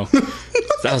promo.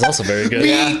 That was also very good.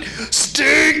 Meat,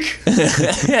 steak.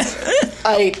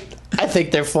 I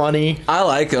think they're funny. I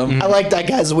like him. I like that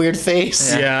guy's weird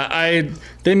face. Yeah,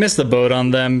 they missed the boat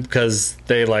on them because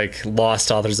they like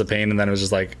lost Authors of Pain, and then it was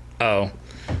just like, oh,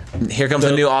 Here comes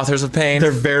the new Authors of Pain.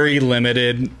 they're very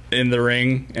limited in the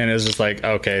ring, and it was just like,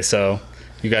 okay, so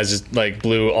you guys just like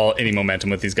blew any momentum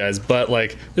with these guys, but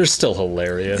like they're still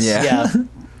hilarious. Yeah. Yeah.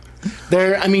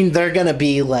 They're gonna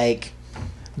be like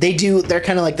they're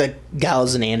kind of like the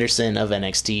Gallows and Anderson of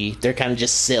NXT. They're kind of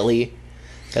just silly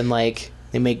and like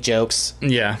they make jokes.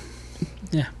 yeah,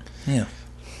 yeah. Yeah.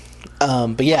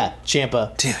 But yeah,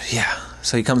 Ciampa. Dude, yeah.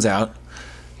 So he comes out.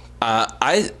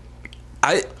 The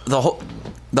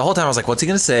whole time I was like, what's he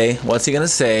gonna say? What's he gonna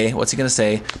say? What's he gonna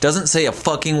say? Doesn't say a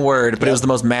fucking word, but it was the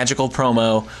most magical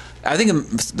promo. I think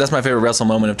that's my favorite wrestle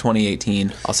moment of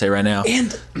 2018. I'll say right now.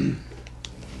 And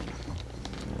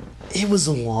it was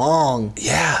long.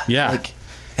 Yeah. Yeah. Like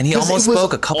And he 'Cause almost it was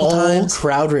spoke a couple all times.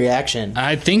 crowd reaction.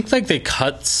 I think like they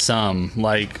cut some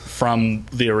like from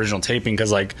the original taping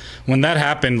because like when that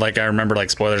happened, like I remember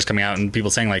like spoilers coming out and people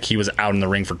saying like he was out in the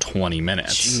ring for 20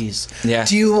 minutes. Jeez. Yeah.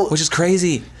 Do you? Which is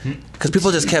crazy. Because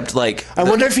people just kept like. I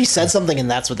wonder if he said something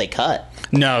and that's what they cut.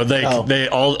 No, they Oh. they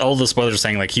all the spoilers are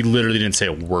saying like he literally didn't say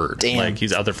a word. Damn. Like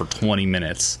he's out there for 20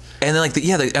 minutes. And then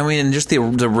like I mean, just the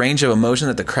range of emotion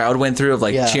that the crowd went through of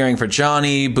like Yeah. cheering for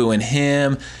Johnny, booing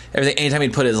him, everything. Anytime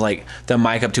he'd put his like the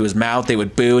mic up to his mouth, they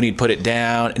would boo and he'd put it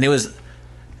down, and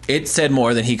it said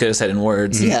more than he could have said in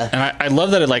words. Yeah. And I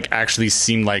love that it like actually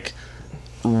seemed like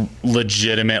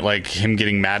legitimate, like him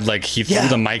getting mad. Like he threw Yeah.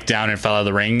 the mic down and fell out of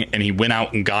the ring, and he went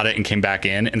out and got it and came back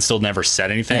in and still never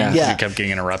said anything. Yeah. 'Cause Yeah. He kept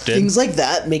getting interrupted. Things like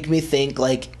that make me think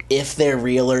like if they're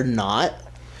real or not.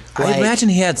 I Like- imagine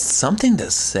he had something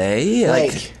to say.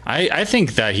 Like, I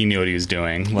think that he knew what he was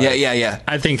doing. Like, yeah.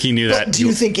 I think he knew that. But do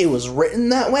you think it was written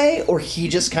that way, or he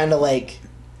just kind of like?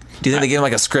 Do you think they gave him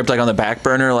like a script like on the back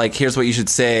burner? Like, here's what you should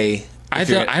say. I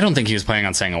don't think he was planning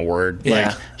on saying a word. Yeah.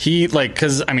 Like he like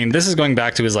because I mean this is going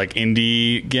back to his like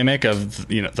indie gimmick of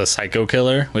the Psycho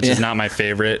Killer, which is Yeah. not my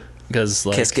favorite because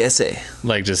like Qu'est-ce que c'est?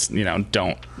 like just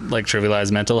don't like trivialize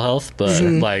mental health, but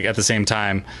like at the same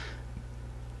time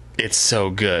it's so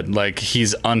good. Like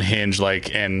he's unhinged,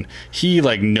 like, and he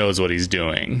like knows what he's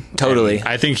doing. Totally. And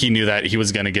I think he knew that he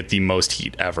was going to get the most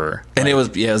heat ever. And it was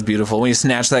beautiful when he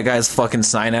snatched that guy's fucking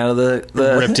sign out of the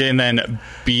Ripped it and then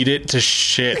beat it to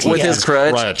shit with Yeah. his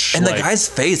crutch. And like, the guy's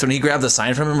face when he grabbed the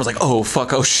sign from him was like, oh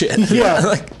fuck, oh shit. Yeah.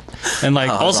 Like, and like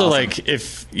Oh, that's also awesome. like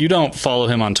if you don't follow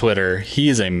him on Twitter, he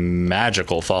is a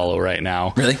magical follow right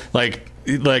now. Really?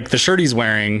 Like the shirt he's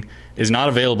wearing is not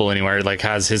available anywhere. It, like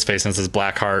has his face and says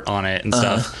Black Heart on it and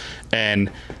stuff.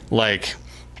 And like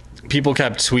people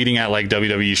kept tweeting at like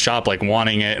WWE Shop like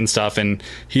wanting it and stuff, and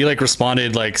he like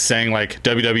responded like saying like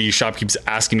WWE Shop keeps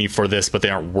asking me for this but they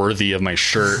aren't worthy of my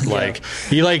shirt. Like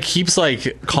he like keeps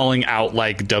like calling out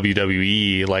like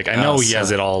WWE. Like I know he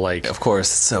has it all like of course,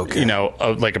 it's so good.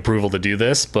 like approval to do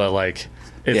this, but like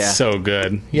it's Yeah. so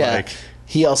good. Yeah. Like,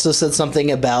 He also said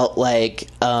something about like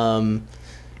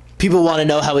people want to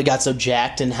know how he got so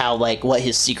jacked and how like what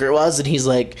his secret was, and he's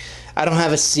like, I don't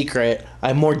have a secret.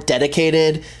 I'm more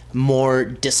dedicated, more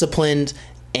disciplined,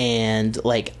 and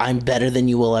like I'm better than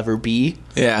you will ever be.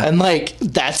 Yeah. And like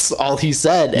that's all he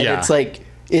said, and Yeah. it's like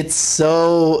it's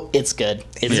good.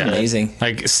 It's Yeah. good. amazing.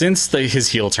 like since his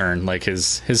heel turn, like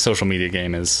his social media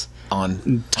game is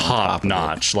On top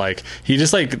notch. Like he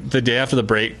just like the day after the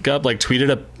breakup, like tweeted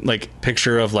a like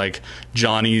picture of like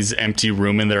Johnny's empty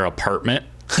room in their apartment.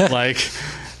 like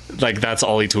that's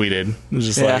all he tweeted. It was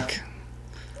just Yeah. like,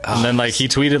 and then like he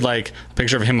tweeted like a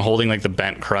picture of him holding like the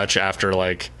bent crutch after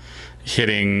like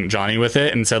hitting Johnny with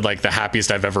it, and said like the happiest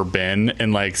I've ever been,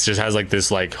 and like just has like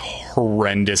this like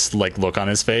horrendous like look on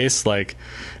his face. Like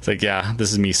it's like, yeah,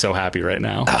 this is me so happy right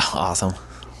now. awesome.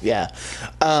 Yeah.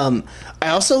 I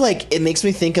also like it makes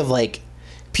me think of like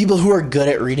people who are good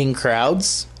at reading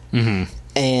crowds. Mm-hmm.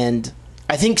 And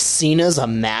I think Cena's a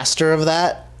master of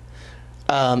that.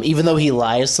 Even though he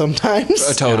lies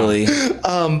sometimes. Totally.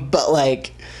 But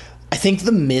like I think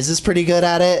the Miz is pretty good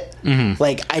at it. Mm-hmm.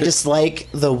 Like I just like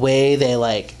the way they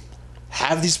like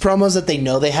have these promos that they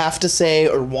know they have to say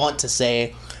or want to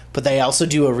say, but they also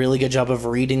do a really good job of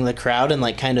reading the crowd and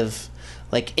like kind of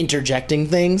like interjecting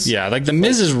things. Yeah, like the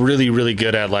Miz is really, really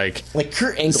good at like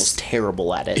Kurt Angle's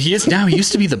terrible at it. he is now. He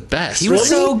used to be the best. He was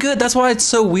so good. That's why it's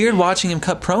so weird watching him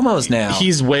cut promos now.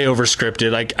 He's way over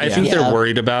scripted. Like I think Yeah. they're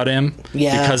worried about him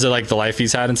Yeah. because of like the life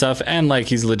he's had and stuff, and like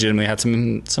he's legitimately had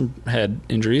some head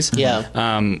injuries. Yeah.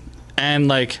 And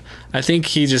like I think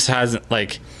he just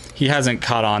hasn't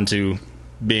caught on to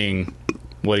being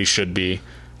what he should be.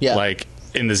 Yeah. Like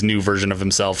in this new version of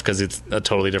himself, because it's a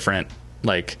totally different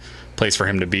like place for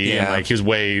him to be, and Yeah. like he was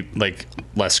way like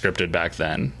less scripted back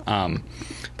then.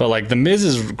 But like the Miz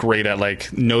is great at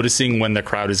like noticing when the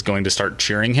crowd is going to start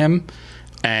cheering him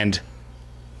and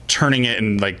turning it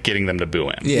and like getting them to boo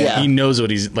him. Yeah. He knows what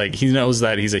he's like. He knows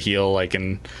that he's a heel, like,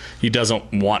 and he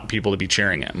doesn't want people to be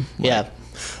cheering him. Yeah.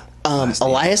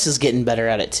 Elias is getting better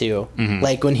at it too. Mm-hmm.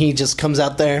 Like when he just comes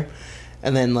out there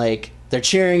and then like they're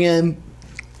cheering him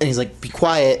and he's like, be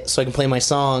quiet so I can play my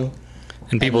song.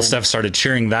 And people stuff started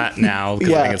cheering that now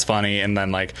because I Yeah. think it's funny. And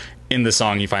then like in the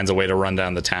song, he finds a way to run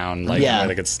down the town, like Yeah.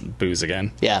 where it gets boos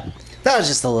again. Yeah. That was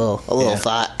just a little Yeah.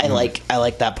 thought. I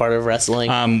like that part of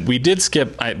wrestling. We did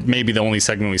skip maybe the only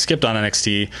segment we skipped on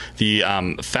NXT, the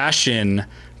fashion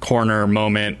corner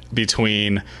moment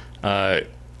between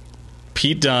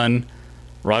Pete Dunne,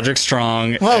 Roderick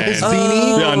Strong. Oh, his and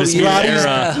beanie? The Undisputed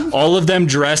yeah. Era. All of them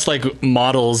dressed like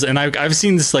models, and I've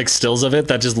seen this like stills of it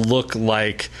that just look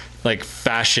like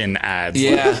fashion ads.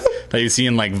 Yeah. That you see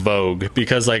in like Vogue,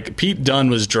 because like Pete Dunne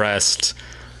was dressed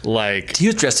like He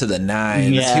was dressed to the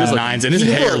nines. Yeah. He was nines, and his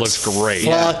He hair looks looks great.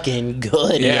 Fucking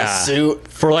good in Yeah. a suit.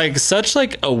 For like such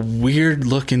like a weird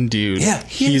looking dude. Yeah,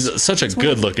 He's such a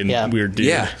good looking Yeah. weird dude.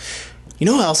 Yeah. You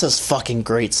know who else has fucking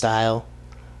great style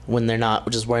when they're not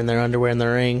just wearing their underwear in the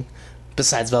ring?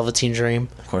 Besides Velveteen Dream,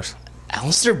 Of course.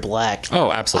 Aleister Black.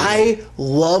 Oh, absolutely. I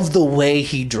love the way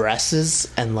he dresses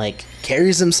and like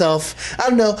carries himself. I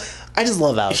don't know. I just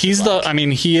love Aleister He's Black.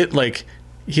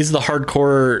 he's the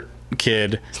hardcore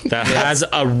kid that has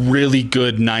a really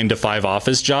good 9 to 5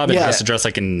 office job and Yeah. has to dress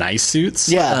like in nice suits.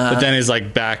 Yeah. But then is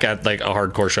like back at like a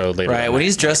hardcore show later. Right. that When night.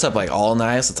 he's dressed up like all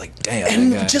nice, it's like, damn.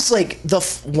 And that guy. just like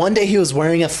one day he was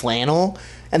wearing a flannel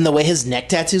and the way his neck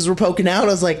tattoos were poking out, I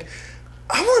was like,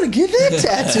 I want to get neck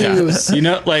tattoos. You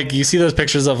know, like you see those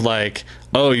pictures of like,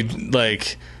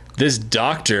 like this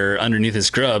doctor underneath his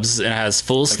scrubs and has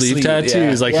full sleeve sleeve, tattoos.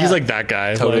 yeah. Like Yeah. he's like that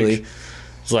guy. Totally. Like,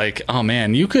 it's like, oh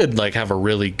man, you could like have a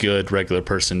really good regular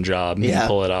person job and Yeah.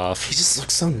 pull it He off. just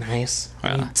looks so nice.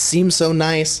 Yeah. He seems so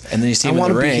nice. And then you see I him in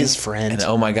wanna the ring. be his friend. And,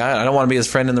 oh my god, I don't want to be his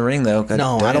friend in the ring though. God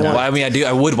No, I damn. don't want- Well, I mean, I do.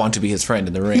 I would want to be his friend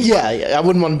in the ring. Yeah, I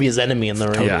wouldn't want to be his enemy in the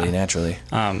ring. Yeah. Totally, naturally.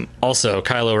 Also,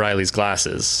 Kyle O'Reilly's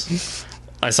glasses.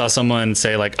 I saw someone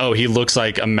say like, "Oh, he looks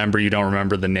like a member you don't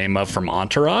remember the name of from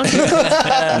Entourage."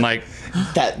 I'm like,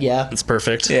 Yeah. it's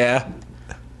perfect. Yeah.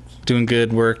 Doing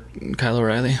good work, Kyle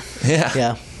O'Reilly. Yeah.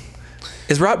 Yeah.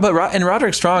 And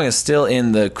Roderick Strong is still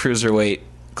in the Cruiserweight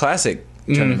Classic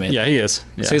tournament. Yeah, he is.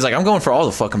 Yeah. So he's like, I'm going for all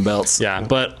the fucking belts. Yeah,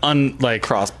 but unlike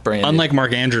Cross-branded.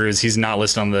 Mark Andrews, he's not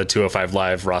listed on the 205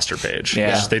 Live roster page.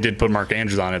 Yeah. Which they did put Mark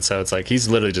Andrews on it, so it's like he's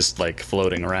literally just like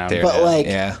floating around. There. But like,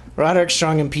 Yeah. Roderick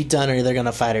Strong and Pete Dunne are either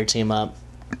gonna fight or team up.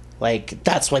 Like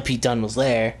that's why Pete Dunne was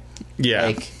there. Yeah.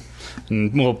 Like,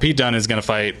 Well, Pete Dunne is going to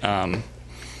fight Adam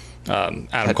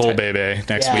Cole, baby,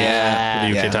 next week Yeah. for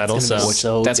the UK Yeah. title. It's gonna So be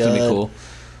so That's going to be good. cool.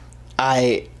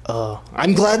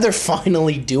 I'm glad they're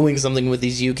finally doing something with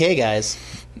these UK guys.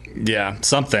 yeah,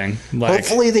 something like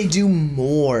Hopefully they do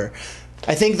more.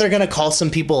 I think they're gonna call some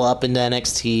people up into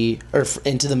NXT or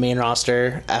into the main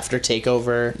roster after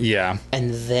Takeover, yeah,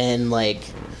 and then like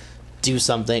do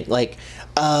something like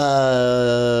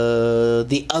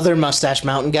the other Mustache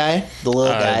Mountain guy, the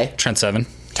little guy. Trent Seven.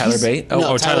 Tyler He's- Bate?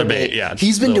 no, Tyler Bate, yeah,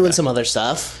 he's been little doing guy. some other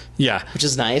stuff, Yeah, which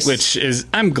is nice. Which is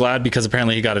I'm glad because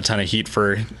apparently he got a ton of heat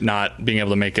for not being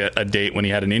able to make a date when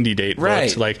he had an indie date booked.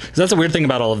 Right. Like 'cause that's the weird thing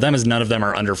about all of them is none of them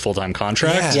are under full time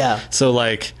contract. Yeah. So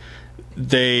like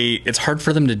it's hard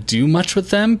for them to do much with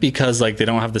them because like they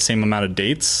don't have the same amount of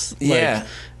dates. Like, Yeah.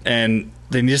 and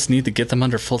they just need to get them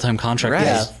under full time contract. Right. And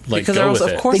Yeah. just, like Because go else, with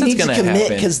of it. course they it's need to going to commit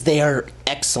happen. because they are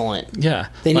excellent. Yeah.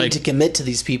 They like, need to commit to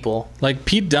these people. like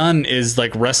Pete Dunne is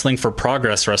like wrestling for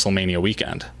Progress WrestleMania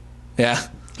weekend. Yeah.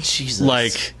 Jesus,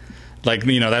 Like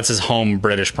that's his home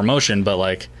British promotion, but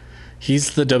like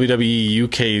he's the WWE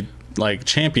UK like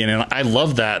champion, and I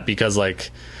love that because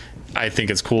like I think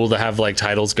it's cool to have like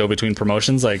titles go between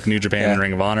promotions like New Japan Yeah. and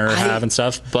Ring of Honor have and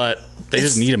stuff, but they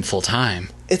just need him full time.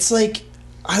 it's like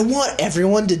I want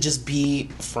everyone to just be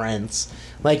friends.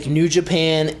 Like New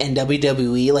Japan and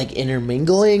WWE like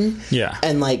intermingling. Yeah.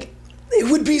 And like it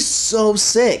would be so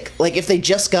sick. Like if they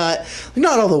just got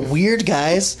not all the weird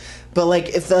guys, but like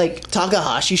if like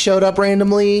Takahashi showed up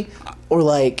randomly or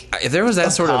like If there was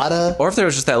that sort Okada. of, or if there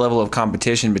was just that level of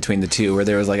competition between the two, where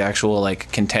there was like actual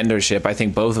like contendership, I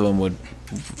think both of them would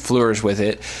flourish with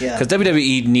it. Yeah. Because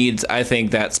WWE needs, I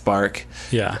think, that spark.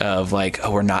 Yeah. Of like,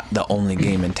 oh, we're not the only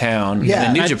game in town. Yeah. And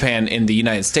then New I- Japan in the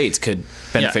United States could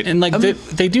benefit. Yeah, and like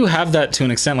they do have that to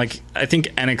an extent. Like I think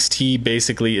NXT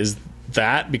basically is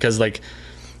that because like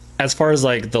as far as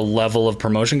like the level of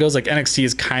promotion goes, like NXT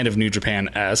is kind of New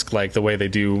Japan-esque, like the way they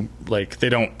do, like they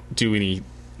don't do any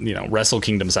Wrestle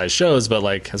Kingdom sized shows, but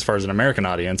like as far as an American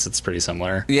audience, it's pretty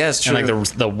similar. Yeah, it's And like true.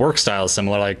 the work style is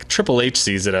similar. Like Triple H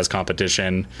sees it as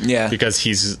competition, Yeah. because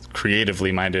he's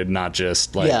creatively minded, not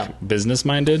just like Yeah. business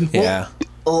minded. yeah.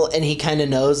 well, and he kind of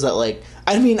knows that like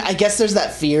I mean I guess there's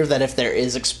that fear that if there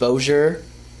is exposure,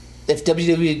 if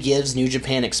WWE gives New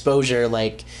Japan exposure,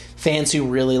 like fans who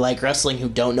really like wrestling who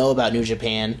don't know about New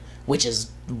Japan, which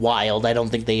is wild, I don't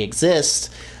think they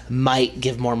exist, might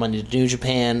give more money to New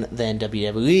Japan than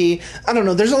WWE. I don't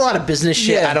know. There's a lot of business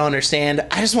shit Yeah. I don't understand.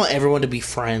 I just want everyone to be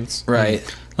friends. Right.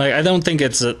 Like, I don't think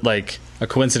it's like a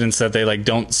coincidence that they like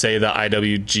don't say the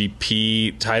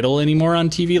IWGP title anymore on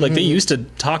TV. Like they used to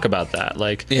talk about that.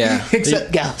 Like Yeah.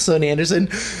 Except Gallows and Anderson,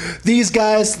 these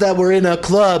guys that were in a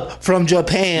club from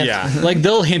Japan. yeah, like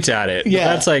they'll hint at it. But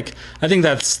Yeah. that's like I think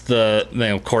that's the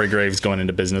Corey Graves going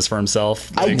into business for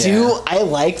himself. I Like, do. I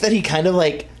like that he kind of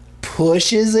like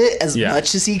pushes it as Yeah.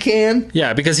 much as he can.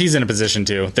 Yeah, because he's in a position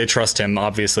to. They trust him,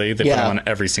 obviously. They put Yeah. him on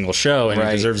every single show, and Right.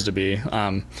 he deserves to be.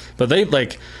 But they,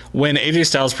 like, when AJ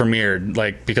Styles premiered,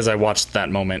 like, because I watched that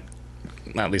moment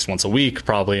at least once a week,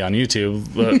 probably on YouTube,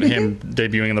 him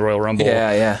debuting in the Royal Rumble.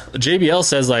 Yeah. JBL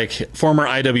says, like, former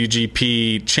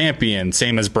IWGP champion,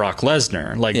 same as Brock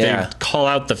Lesnar. Like, Yeah. they call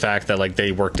out the fact that, like,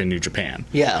 they worked in New Japan.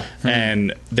 Yeah.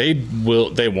 And they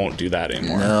won't do that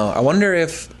anymore. No, I wonder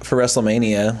if for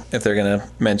WrestleMania, if they're going to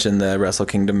mention the Wrestle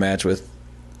Kingdom match with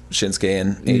Shinsuke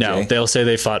and AJ. No, they'll say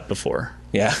they fought before.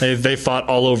 Yeah. They fought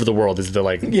all over the world is the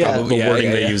like Yeah. the Yeah, wording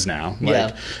yeah, they yeah. use now.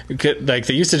 Yeah. Like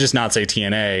they used to just not say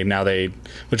TNA. Now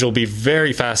which will be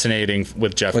very fascinating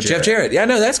with Jeff With Jarrett. Jeff Jarrett. Yeah,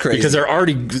 no, that's crazy. Because they're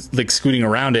already like scooting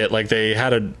around it. Like they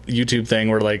had a YouTube thing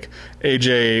where like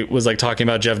AJ was like talking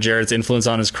about Jeff Jarrett's influence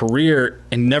on his career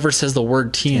and never says the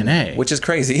word TNA. Which is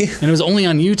crazy. And it was only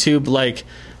on YouTube. Like,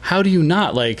 how do you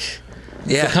not like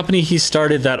Yeah. the company he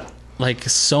started that like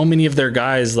so many of their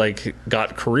guys like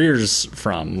got careers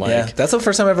from? Like Yeah. That's the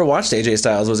first time I ever watched AJ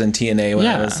Styles was in TNA when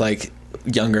I Yeah. was like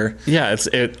younger. Yeah, it's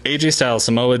AJ Styles,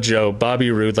 Samoa Joe,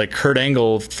 Bobby Roode, like Kurt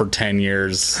Angle for 10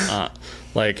 years,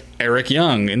 like Eric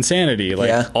Young, Insanity, like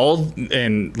Yeah. all,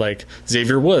 and like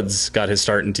Xavier Woods got his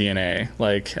start in TNA,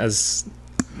 like as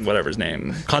whatever his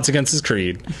name, Consequences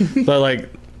Creed. But like,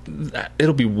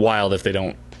 it'll be wild if they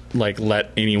don't like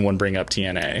let anyone bring up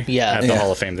TNA Yeah. at the Yeah.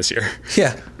 Hall of Fame this year.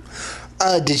 Yeah.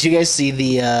 Did you guys see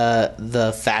the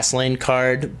Fastlane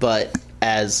card, but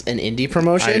as an indie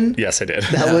promotion? Yes, I did.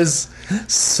 That was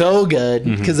so good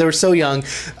because they were so young.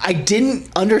 I didn't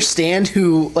understand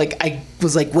who. Like, I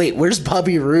was like, "Wait, where's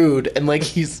Bobby Roode?" And like,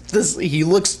 he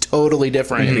looks totally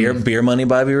different. Beer money,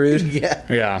 Bobby Roode. Yeah.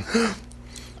 Yeah.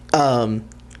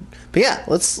 But yeah,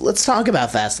 let's talk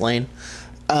about Fastlane.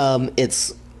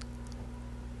 It's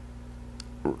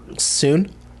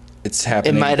soon. It's It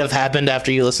happening. might have happened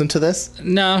after you listen to this.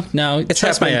 No, It's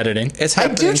trust my happening. editing. It's I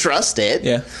happening. do trust it.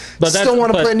 Yeah. But But just that- don't want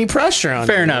to but- put any pressure on.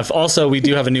 Fair you. enough. Also, we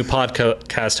do have a new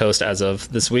podcast host as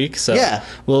of this week, so Yeah.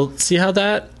 we'll see how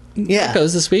that Yeah.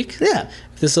 goes this week. Yeah.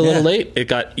 If this is a little Yeah. late, it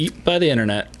got eaten by the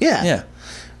internet. Yeah. Yeah.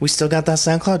 We still got that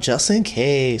SoundCloud just in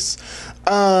case.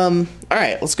 All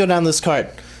right, let's go down this card.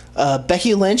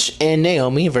 Becky Lynch and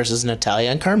Naomi versus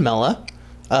Natalya and Carmella.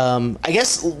 I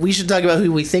guess we should talk about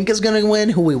who we think is going to win,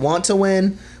 who we want to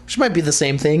win, which might be the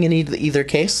same thing in either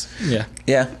case. Yeah.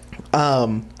 Yeah.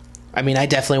 I mean, I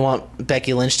definitely want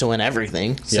Becky Lynch to win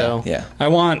everything. So Yeah. I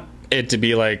want it to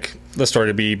be like the story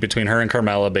to be between her and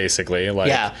Carmella, basically. Like,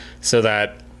 Yeah. so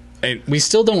that we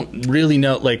still don't really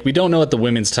know. Like, we don't know what the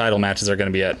women's title matches are going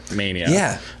to be at Mania.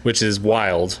 Yeah. Which is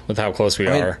wild with how close we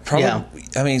I mean, are. probably. Yeah.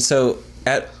 I mean, so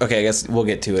okay. I guess we'll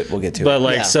get to it. But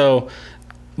like, Yeah. so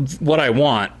what I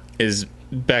want is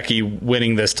Becky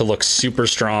winning this to look super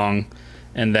strong,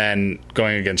 and then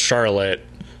going against Charlotte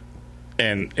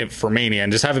for Mania,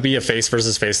 and just have it be a face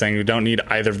versus face thing. We don't need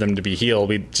either of them to be heel.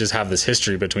 We just have this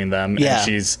history between them, Yeah. and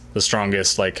she's the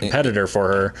strongest like competitor for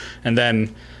her. And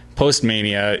then post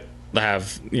Mania,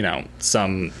 have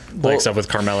some like stuff with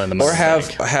Carmella in the or middle.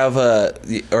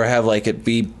 have like it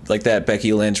be like that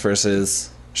Becky Lynch versus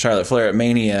Charlotte Flair at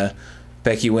Mania.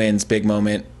 Becky wins, big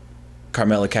moment.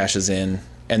 Carmella cashes in,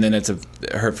 and then it's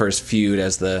her first feud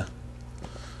as the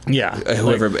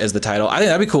whoever as the title. I think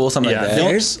that'd be cool. Something Yeah, like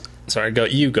that. sorry, go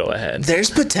ahead. there's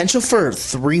potential for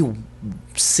 3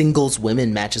 singles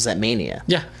women matches at Mania.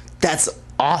 Yeah. That's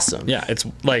awesome. Yeah, it's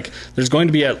like there's going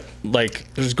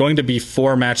to be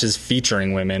 4 matches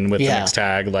featuring women with the Yeah. next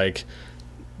tag, like,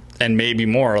 and maybe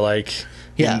more. Like,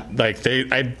 Yeah.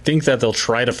 I think that they'll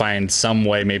try to find some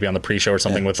way, maybe on the pre-show or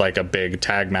something, with like a big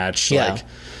tag match, Yeah. like,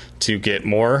 to get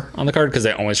more on the card, because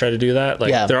they always try to do that. Like,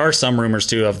 Yeah. there are some rumors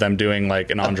too of them doing like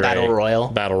an Andre battle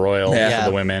royal. Yeah. for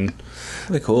the women.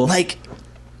 That'd be cool. Like,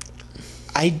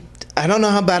 I don't know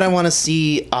how bad I want to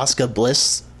see Asuka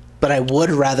Bliss, but I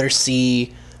would rather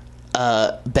see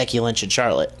Becky Lynch and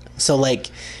Charlotte. So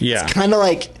like, Yeah. it's kind of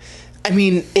like, I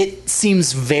mean, it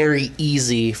seems very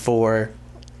easy for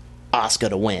Asuka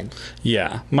to win.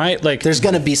 Yeah, There's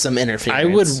going to be some interference. I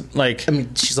would like. I mean,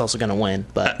 she's also going to win,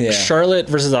 but Yeah. Charlotte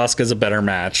versus Asuka is a better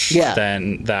match Yeah.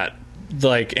 than that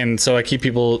like, and so I keep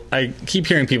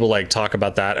hearing people like talk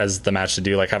about that as the match to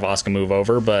do, like have Asuka move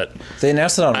over, but They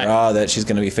announced it on Raw that she's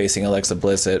going to be facing Alexa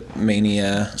Bliss at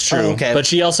Mania. it's true. Oh, okay. But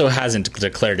she also hasn't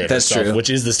declared it That's herself, true. which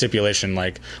is the stipulation.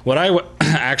 Like, what I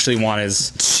actually want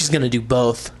is She's gonna do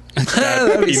both.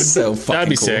 That'd be so fucking that'd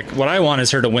be cool. sick. What I want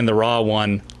is her to win the Raw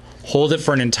one, hold it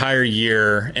for an entire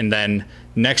year, and then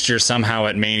next year somehow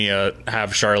at Mania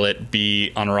have Charlotte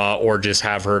be on Raw, or just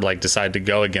have her like decide to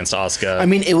go against Asuka. I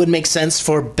mean, it would make sense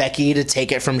for Becky to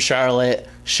take it from Charlotte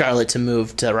to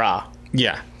move to Raw.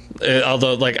 yeah.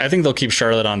 Although, like, I think they'll keep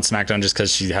Charlotte on SmackDown just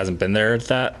because she hasn't been there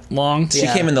that long. She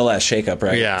Yeah. came in the last shakeup,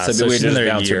 right? Yeah, So, so we she's been just there a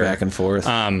bounce her year. back and forth.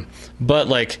 But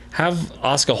like, have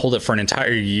Asuka hold it for an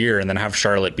entire year, and then have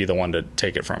Charlotte be the one to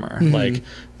take it from her. Like,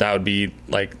 that would be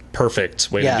like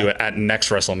perfect way Yeah. to do it at next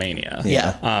WrestleMania.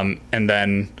 Yeah. And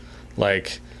then,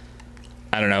 like,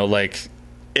 I don't know, like,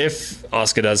 if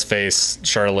Asuka does face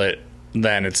Charlotte,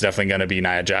 then it's definitely going to be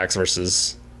Nia Jax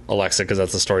versus Alexa, because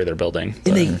that's the story they're building.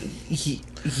 In a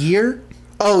year?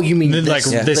 Oh, you mean Like,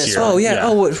 this, this year. Oh yeah. Yeah.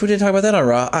 Oh, we didn't talk about that on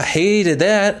Raw. I hated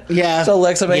that. Yeah. So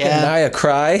Alexa making Yeah. Nia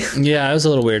cry. Yeah, it was a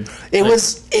little weird. It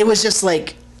was just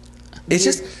like It's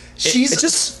just she's it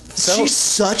just so- she's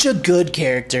such a good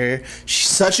character. She's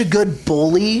such a good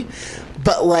bully,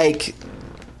 but like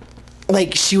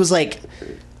she was like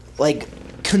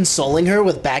consoling her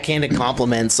with backhanded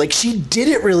compliments. Like she did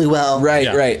it really well. right,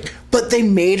 Yeah. right. But they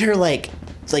made her like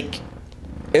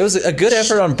It was a good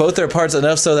effort on both their parts,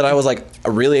 enough so that I was like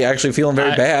really actually feeling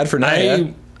very bad for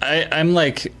Nia. I'm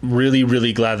like really,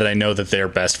 really glad that I know that they're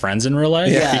best friends in real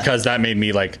life, Yeah. because that made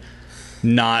me like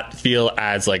not feel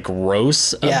as like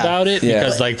gross Yeah. about it, Yeah.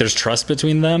 because like there's trust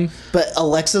between them. but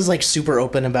Alexa's like super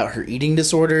open about her eating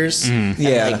disorders. And,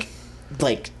 Yeah.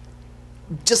 like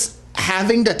just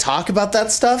having to talk about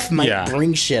that stuff might Yeah.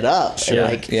 bring shit up. And, Yeah.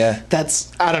 like Yeah.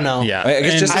 that's I don't know. Yeah, I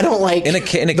guess And just I don't like in a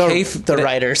the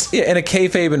writers. Yeah, in a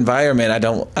kayfabe environment, I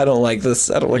don't like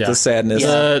this. I don't like Yeah. the sadness.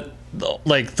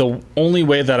 like the only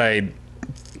way that I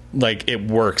like it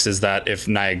works is that if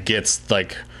Nia gets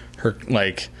like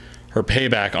her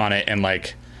payback on it, and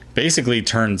like basically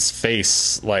turns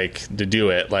face like to do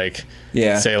it, like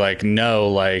Yeah. say like no,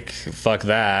 like fuck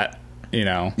that, you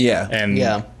know, Yeah. and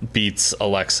Yeah. beats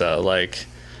Alexa, like,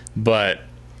 but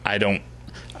I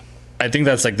think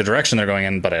that's like the direction they're going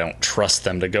in, but I don't trust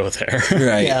them to go there.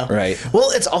 Right, Yeah. right.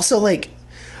 Well, it's also like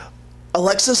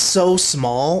Alexa's so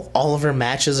small, all of her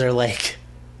matches are like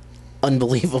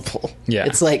unbelievable. Yeah.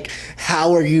 It's like,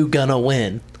 how are you gonna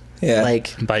win? Yeah.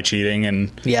 Like, By cheating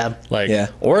and yeah. like, Yeah.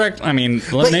 or I mean,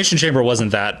 Elimination Chamber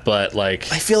wasn't that, but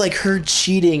like, I feel like her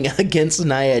cheating against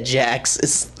Nia Jax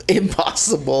is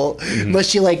impossible unless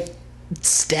she like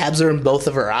stabs her in both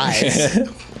of her eyes.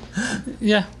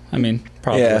 yeah, I mean,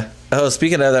 probably. Yeah. Oh,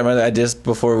 speaking of that, I just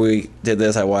before we did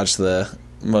this, I watched the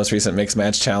most recent mixed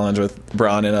match challenge with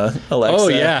Braun and Alexa. Oh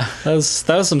yeah, that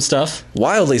was some stuff.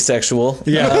 Wildly sexual.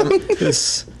 Yeah,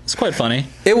 it's quite funny.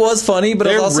 It was funny, but it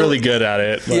They're was also really good at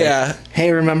it. Like, Yeah.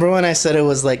 Hey, remember when I said it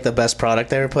was like the best product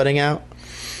they were putting out?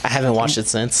 I haven't watched it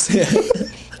since.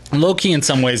 low key in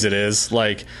some ways it is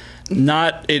like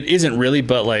not. It isn't really,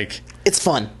 but like It's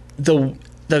fun.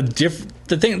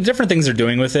 different things they're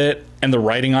doing with it, and the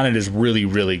writing on it is really,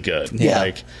 really good. Yeah.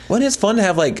 Like, Well, it's fun to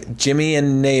have like Jimmy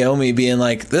and Naomi being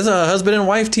like, "This is a husband and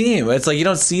wife team." It's like you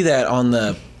don't see that on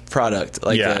the product,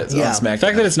 like Yeah. on Yeah. SmackDown. the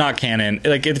fact that it's not canon,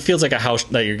 like it feels like a house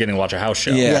that you're getting to watch a house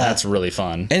show. Yeah. That's really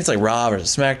fun. and it's like Raw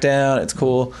versus SmackDown. It's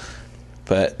cool.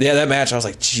 But yeah, that match, I was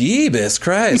like, Jeebus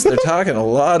Christ. They're talking a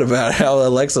lot about how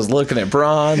Alexa's looking at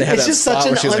Braun. They had It's that just spot such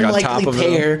an where she was like on top unlikely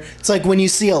of him. pair. It's like when you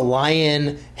see a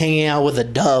lion hanging out with a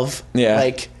dove. Yeah.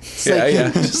 Like, it's Yeah, like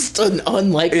yeah. just an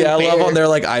unlikely Yeah, I pair. love on their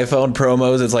like iPhone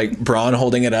promos. It's like Braun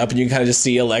holding it up, and you kind of just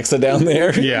see Alexa down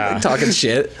there, Yeah. like, talking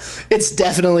shit. It's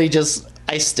definitely just,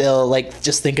 I still like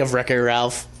just think of Wreck-It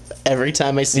Ralph every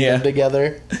time I see Yeah. them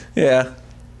together. Yeah,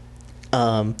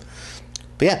 But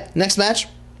yeah, next match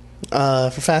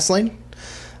for Fastlane.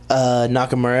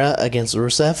 Nakamura against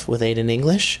Rusev with Aiden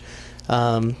English.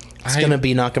 It's gonna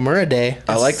be Nakamura Day.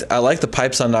 I like the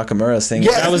pipes on Nakamura's thing.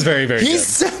 Yeah, That was very, very he good.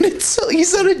 He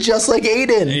sounded just like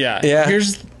Aiden. Yeah. Yeah.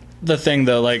 Here's the thing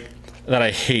though, like that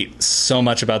I hate so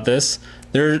much about this.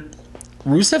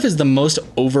 Rusev is the most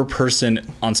over person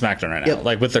on SmackDown right now, Yep.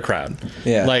 like with the crowd.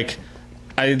 Yeah. Like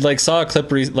I like saw a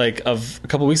clip of a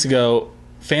couple weeks ago,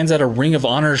 fans at a Ring of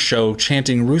Honor show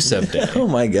chanting Rusev Day. Oh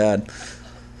my god.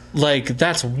 Like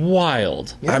that's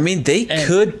wild. I mean, they And-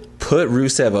 could put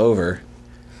Rusev over.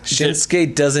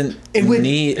 Shinsuke doesn't It would-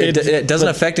 it doesn't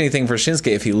affect anything for Shinsuke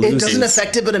if he It loses. doesn't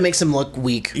affect it, but it makes him look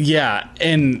weak. Yeah,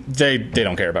 and they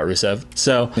don't care about Rusev.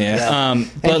 So Yeah.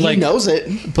 but And like he knows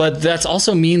it. but that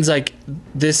also means like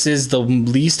this is the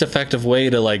least effective way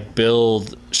to like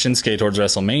build Shinsuke towards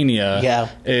WrestleMania.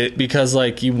 Yeah. Because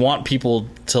like you want people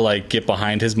to like get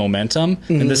behind his momentum,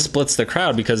 and this splits the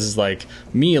crowd because it's like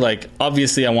me, like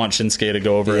obviously I want Shinsuke to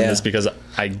go over in Yeah. this because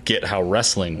I get how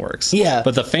wrestling works. Yeah.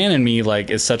 But the fan in me like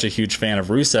is such a huge fan of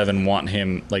Rusev and want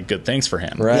him like good things for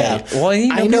him. Right. Yeah. Well, you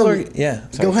know, I know- people are, yeah.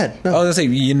 sorry. Go ahead. No. I was gonna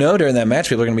say, during that match,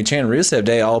 people are gonna be chanting Rusev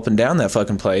Day all up and down that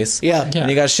fucking place. Yeah. Yeah. And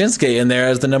you got Shinsuke in there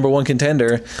as the number one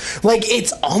contender. Like,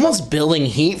 it's almost building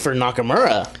heat for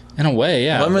Nakamura. In a way,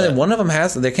 yeah. I mean, but- one of them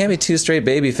has. There can't be two straight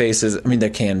baby faces. I mean, there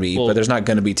can be, Well- but there's not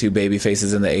going to be two baby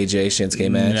faces in the AJ Shinsuke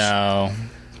match. No.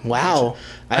 Wow.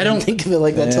 I don't- don't think of it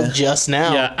like that till Yeah. just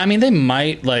now. Yeah, I mean they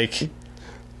might like.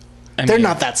 They're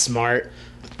not that smart.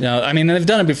 No, I mean they've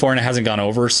done it before and it hasn't gone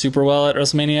over super well at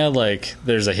WrestleMania. Like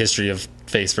there's a history of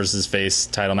face versus face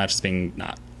title matches being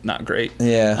not great.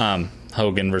 Yeah.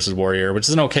 Hogan versus Warrior, which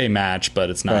is an okay match, but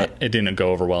it's not. Right. It didn't go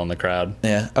over well in the crowd.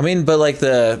 Yeah, I mean, but like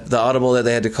the audible that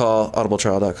they had to call,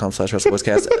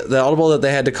 audibletrial.com/WrestleBoysCast, the audible that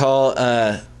they had to call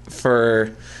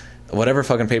for whatever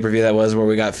fucking pay-per-view that was where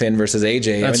we got Finn versus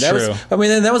AJ. That's I mean,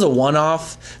 true. that was a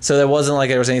one-off, so there wasn't like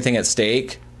there was anything at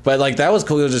stake. But like that was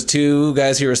cool. It was just two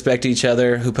guys who respect each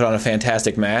other who put on a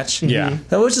fantastic match. Yeah.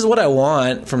 Which is what I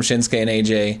want from Shinsuke and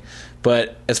AJ.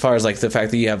 But as far as like the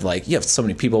fact that you have so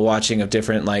many people watching of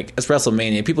different, like, it's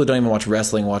WrestleMania. People who don't even watch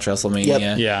wrestling watch WrestleMania.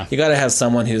 Yep. Yeah. You got to have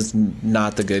someone who's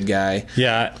not the good guy.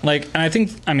 Yeah, like and I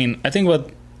think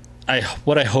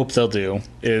what I hope they'll do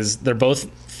is they're both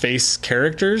face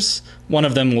characters. One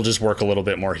of them will just work a little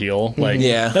bit more heel. Like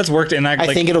Yeah. that's worked in that. I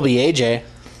like, think it'll be AJ.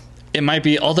 it might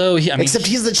be. Although Except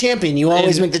he's the champion. You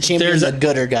always And make the champion there's the a-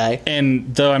 gooder guy.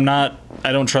 And though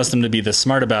I don't trust them to be this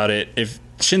smart about it. If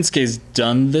Shinsuke's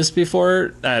done this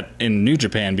before in New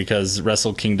Japan because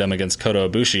Wrestle Kingdom against Kota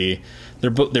Ibushi,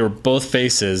 they were both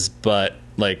faces, but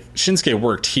like Shinsuke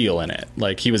worked heel in it.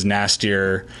 Like he was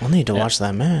nastier. I'll need to watch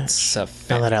that match. It's a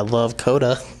Now that I love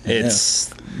Coda.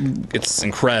 It's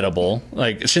incredible.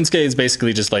 Like Shinsuke is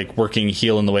basically just like working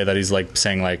heel in the way that he's like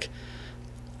saying like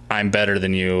I'm better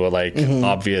than you, like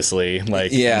obviously,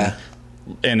 like Yeah.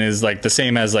 and is like the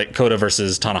same as like Kota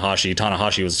versus Tanahashi.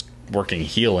 Tanahashi was working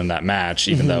heel in that match,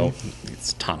 even though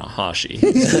it's Tanahashi.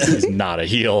 He's not a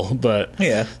heel, but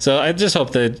Yeah. So I just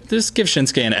hope that just give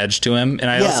Shinsuke an edge to him, and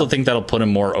I Yeah. also think that'll put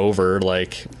him more over.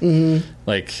 Like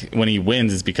when he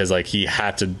wins, is because like he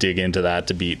had to dig into that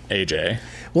to beat AJ.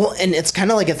 Well, and it's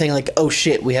kind of like a thing like, oh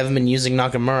shit, we haven't been using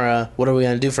Nakamura. What are we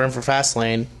going to do for him for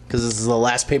Fastlane? Because this is the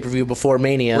last pay-per-view before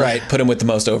Mania. Right. Put him with the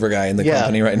most over guy in the Yeah.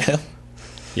 company right now.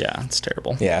 Yeah, it's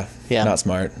terrible. Yeah. Yeah. Not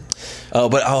smart.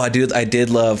 I did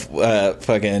love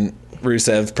fucking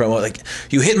Rusev promo. Like,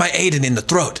 you hit my Aiden in the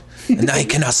throat, and now he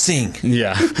cannot sing.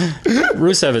 Yeah.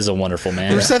 Rusev is a wonderful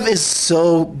man. Rusev is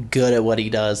so good at what he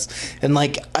does. And,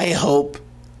 like, I hope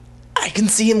I can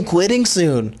see him quitting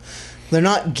soon. They're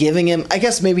not giving him... I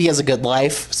guess maybe he has a good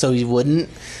life, so he wouldn't.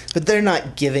 But they're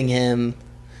not giving him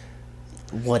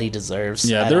what he deserves.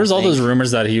 Yeah, I there don't was all think. those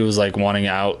rumors that he was like wanting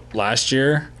out last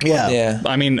year. Yeah. Yeah.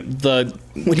 I mean, the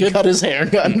When he cut his hair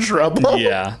and got in trouble.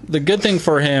 yeah, the good thing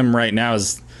for him right now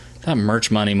is that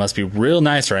merch money must be real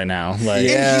nice right now. Like,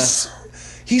 Yeah. And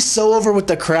he's so over with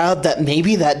the crowd that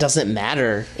maybe that doesn't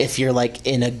matter if you're, like,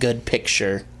 in a good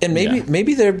picture. And Yeah.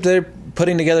 maybe they're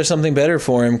putting together something better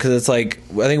for him, because it's like,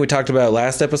 I think we talked about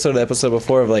last episode, the episode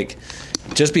before, of like,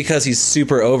 just because he's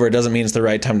super over doesn't mean it's the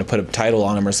right time to put a title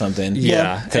on him or something.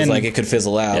 Yeah. Because And- like it could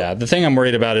fizzle out. yeah, the thing I'm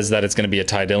worried about is that it's going to be a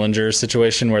Ty Dillinger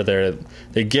situation where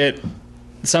they get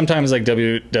sometimes like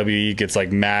WWE gets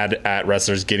like mad at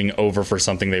wrestlers getting over for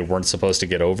something they weren't supposed to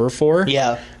get over for.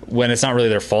 Yeah. When it's not really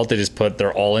their fault, they just put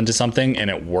their all into something and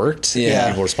it worked. Yeah. And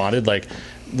people responded. Like,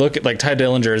 look at like Ty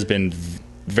Dillinger has been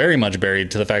very much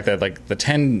buried to the fact that like the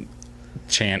 10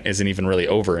 chant isn't even really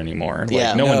over anymore. Like,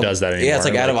 Yeah. no one does that anymore. Yeah, it's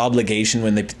like out of obligation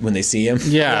when they see him.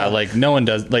 yeah, like no one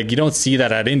does. Like you don't see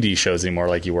that at indie shows anymore,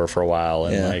 like you were for a while.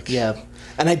 And Yeah. like, Yeah.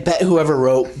 And I bet whoever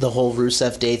wrote the whole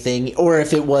Rusev Day thing, or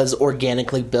if it was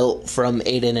organically built from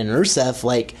Aiden and Rusev,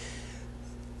 like,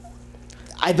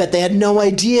 I bet they had no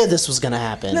idea this was going to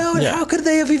happen. No, and Yeah. how could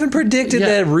they have even predicted Yeah.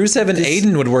 that Rusev and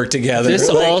Aiden would work together? this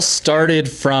Like, all started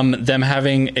from them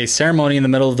having a ceremony in the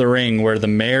middle of the ring where the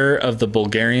mayor of the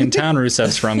Bulgarian town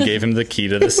Rusev's from gave him the key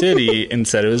to the city and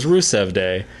said it was Rusev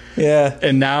Day. yeah.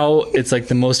 And now it's like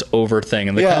the most over thing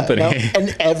in the company. no,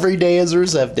 and every day is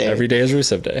Rusev Day. Every day is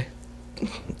Rusev Day.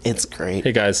 It's great.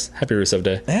 Hey guys, happy Rusev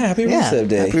Day. Yeah, happy Yeah, Rusev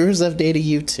Day. happy Rusev Day to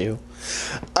you too.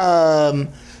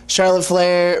 Charlotte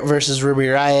Flair versus Ruby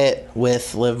Riott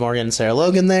with Liv Morgan and Sarah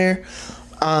Logan there.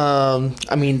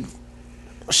 I mean,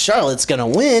 Charlotte's gonna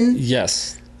win.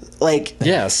 Yes. Like,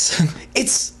 Yes.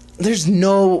 there's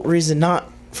no reason not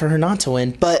for her not to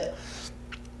win, but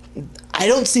I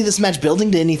don't see this match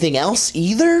building to anything else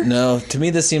either. No, to me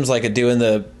this seems like doing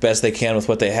the best they can with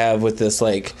what they have with this.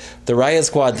 Like the Riot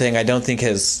Squad thing, I don't think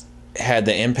has had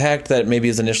the impact that maybe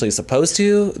is initially supposed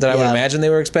to. That I would Yeah. imagine they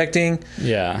were expecting.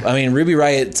 Yeah. I mean, Ruby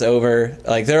Riot's over.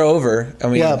 Like they're over. I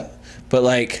mean, Yeah. but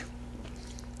like,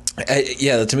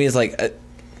 to me it's like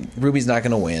Ruby's not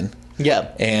going to win, Yeah.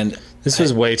 and This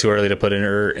was way too early to put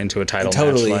her into a title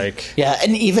Totally. match. Like, Yeah,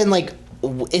 and even like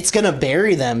it's gonna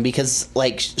bury them because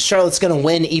like Charlotte's gonna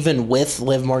win even with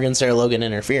Liv Morgan, Sarah Logan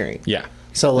interfering. yeah.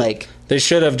 So like, They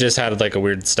should have just had like a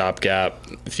weird stopgap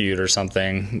feud or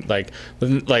something. Like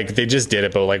they just did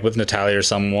it, but like with Natalia or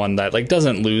someone that like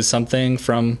doesn't lose something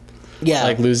from yeah,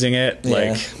 like losing it. Yeah.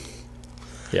 Like,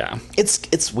 yeah.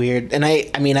 it's weird, and I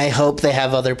mean I hope they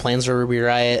have other plans for Ruby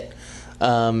Riott.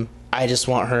 I just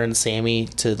want her and Sammy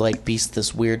to like be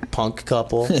this weird punk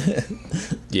couple.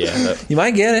 Yeah. that- you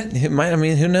might get it. It might. I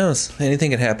mean, who knows?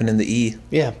 Anything could happen in the E.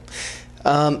 Yeah,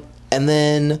 and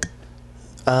then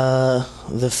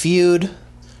the feud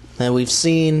that we've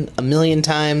seen a million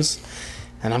times,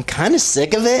 and I'm kind of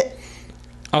sick of it.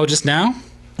 oh, just now?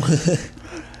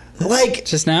 Like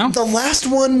Just now? the last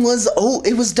one was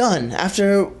it was done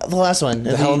after the last one.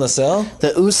 The Hell in the Cell. the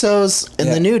Usos and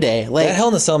Yeah. the New Day. Like That Hell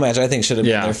in the Cell match, I think, should have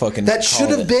Yeah. been their fucking. that should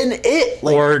call have it. been it.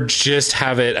 Like Or just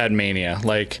have it at Mania.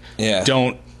 Like, Yeah.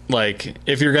 don't like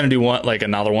if you're gonna do one like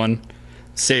another one,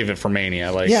 save it for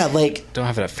Mania. Like, yeah, like don't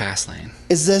have it at Fastlane.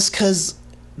 is this because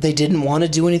they didn't want to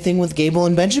do anything with Gable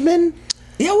and Benjamin?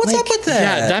 Yeah, what's Like, up with that?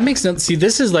 Yeah, that makes no. See,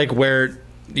 this is like where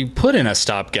you put in a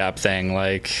stopgap thing.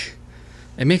 Like,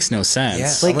 it makes no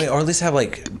sense. Yeah, Like- or at least have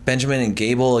like Benjamin and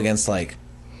Gable against like,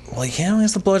 well, you can't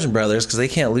against the Bludgeon Brothers because they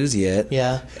can't lose yet.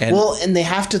 Yeah. And- Well, and they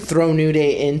have to throw New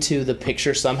Day into the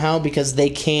picture somehow because they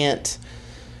can't.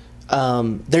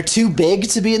 They're too big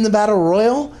to be in the Battle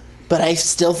Royal, but I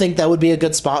still think that would be a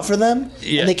good spot for them.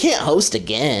 Yeah. And they can't host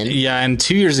again. Yeah, and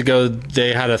 2 years ago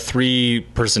they had a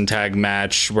 3-person tag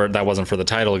match where that wasn't for the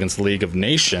title against the League of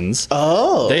Nations.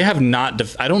 Oh. They have not.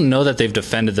 I don't know that they've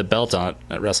defended the belt at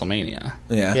WrestleMania.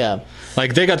 Yeah. Yeah.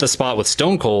 Like they got the spot with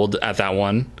Stone Cold at that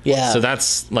one. Yeah. So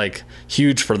that's like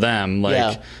huge for them. Like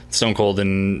Yeah. Stone Cold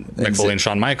and Mick Foley and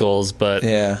Shawn Michaels, but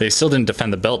Yeah. they still didn't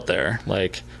defend the belt there.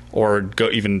 Like or go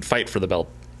even fight for the belt.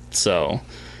 So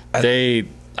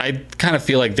I kind of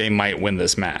feel like they might win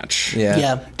this match. Yeah.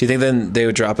 Yeah. Do you think then they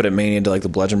would drop it at Mania to like the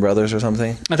Bludgeon Brothers or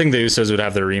something? I think the Usos would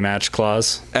have their rematch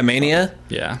clause. At Mania?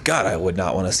 Yeah. God, I would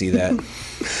not want to see that.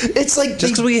 It's like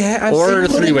Just because we have. Or a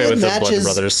put in 3-way good with the matches, Bludgeon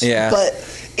Brothers. Yeah.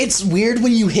 But it's weird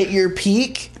when you hit your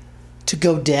peak to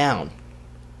go down.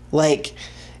 Like,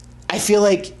 I feel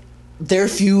like their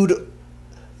feud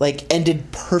like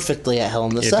ended perfectly at Hell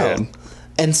in the It Cell. did.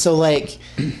 And so like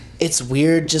it's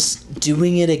weird just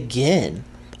doing it again.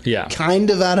 Yeah. Kind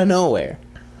of out of nowhere.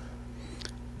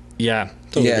 Yeah.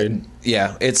 Totally Yeah. agreed.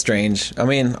 Yeah. It's strange. I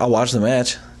mean, I'll watch the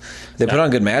match. They put on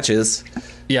good matches.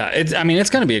 Yeah, it's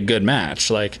going to be a good match.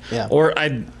 Like, Yeah. or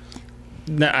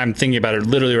I'm thinking about it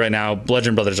literally right now.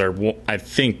 Bludgeon Brothers are, I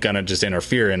think, going to just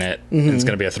interfere in it. And it's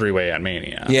going to be a 3-way at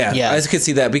Mania. Yeah, Yeah. I just could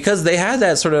see that because they had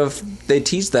that sort of. They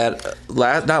teased that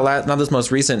not this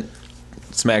most recent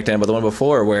SmackDown, but the one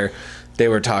before where they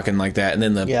were talking like that, and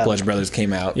then the Yeah. Bludgeon Brothers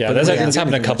came out. Yeah, But that's, they that's didn't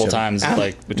happened a do couple much of it. times,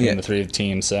 like between Yeah. the three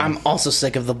teams. So I'm also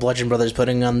sick of the Bludgeon Brothers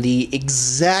putting on the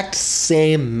exact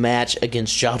same match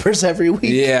against Jobbers every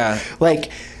week. Yeah. Like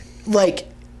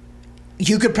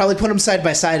you could probably put them side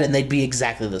by side and they'd be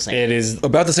exactly the same. it is.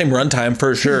 About the same runtime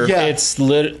for sure. Yeah. It's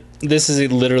This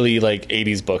is literally like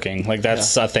 80s booking. Like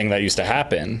that's a thing that used to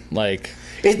happen. Like,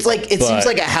 It's like it seems But-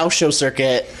 like a house show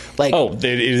circuit. Like it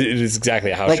is exactly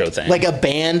a house show thing. like a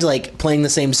band like playing the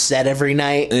same set every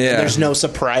night. Yeah. There's no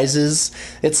surprises.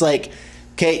 It's like,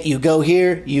 okay, you go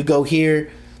here, you go here,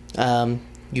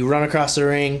 you run across the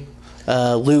ring.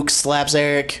 Luke slaps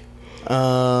Eric.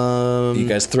 You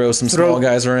guys throw some Throw- small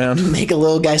guys around. Make a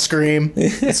little guy scream.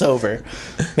 It's over.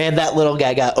 Man, that little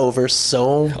guy got over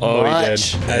so oh, much.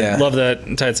 he did. Yeah. I love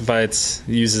that Tights and Fights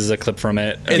uses a clip from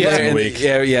it every Yeah, single week.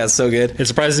 yeah, it's so good. It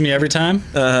surprises me every time,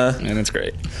 and it's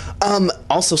great.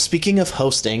 Also, speaking of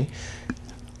hosting,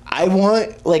 I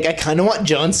kind of want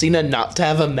John Cena not to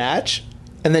have a match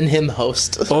and then him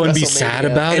host. Oh, and be WrestleMania. sad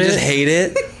about I it. just hate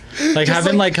it. Like have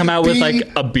him like come out with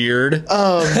like a beard.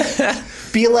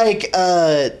 Be like,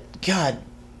 God.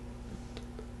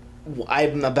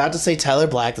 I'm about to say Tyler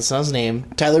Black. That's not his name.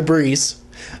 Tyler Breeze.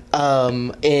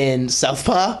 in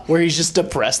Southpaw, where he's just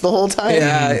depressed the whole time.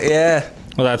 Yeah.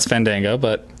 Well, that's Fandango,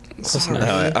 but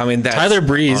No, I mean, that's Tyler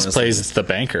Breeze honestly- plays the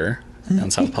banker on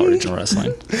Southpaw Regional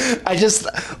Wrestling. I just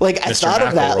like I Mr. thought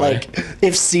of that. McElroy. Like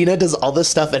if Cena does all this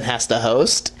stuff and has to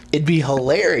host, it'd be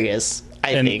hilarious.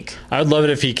 I And think. I would love it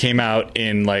if he came out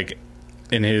in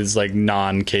his like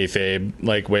non kayfabe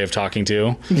like way of talking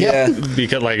to. Yeah.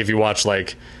 Because like if you watch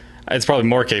like it's probably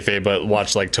more kayfabe, but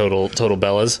watch like Total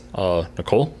Bellas.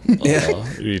 Nicole, Yeah.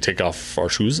 we take off our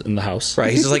shoes in the house.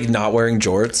 Right, he's just like not wearing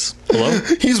jorts. Hello,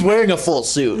 He's wearing a full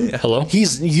suit. hello.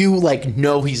 You like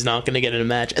know he's not going to get in a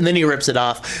match, and then he rips it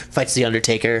off, fights the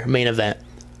Undertaker, main event.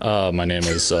 My name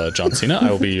is John Cena. I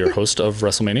will be your host of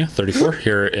WrestleMania 34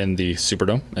 here in the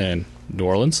Superdome in New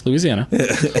Orleans, Louisiana.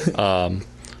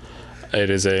 It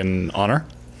is an honor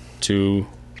to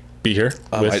be here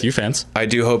with you fans. I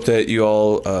do hope that you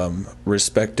all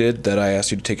respected that I asked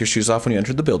you to take your shoes off when you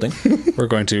entered the building. We're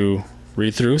going to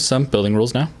read through some building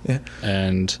rules now. Yeah.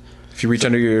 And If you reach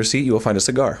under your seat, you will find a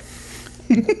cigar.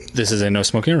 this is a no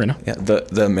smoking arena. Yeah,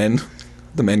 the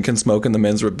men can smoke in the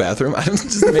men's bathroom. I'm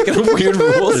just making up weird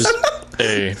rules.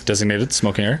 A designated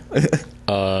smoking area.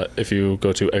 If you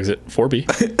go to exit 4B,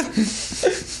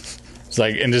 it's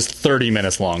like in just 30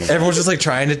 minutes long. Everyone's just like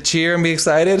trying to cheer and be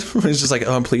excited. It's just like,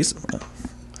 please.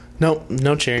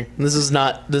 No cheering. This is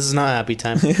not happy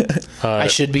time. I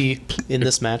should be in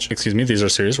this match. Excuse me, these are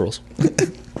serious rules.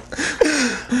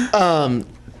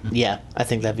 Yeah, I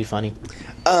think that'd be funny.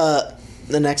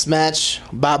 The next match,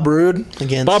 Bob Roode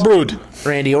against Bob Roode.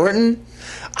 Randy Orton.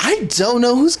 I don't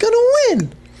know who's gonna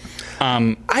win.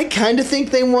 I kind of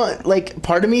think they want, like,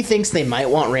 part of me thinks they might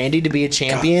want Randy to be a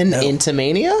champion God, no. into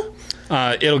Mania,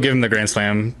 It'll give him the Grand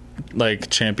Slam like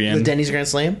champion. the Denny's Grand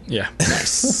Slam. Yeah. Yeah,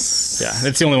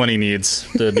 it's the only one he needs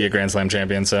to be a Grand Slam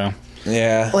champion, so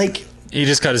Yeah, Like, he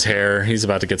just cut his hair. He's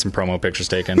about to get some promo pictures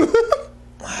taken.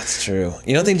 that's true.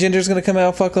 You don't think Ginger's gonna come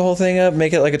out, fuck the whole thing up,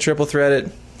 make it like a triple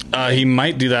threaded? He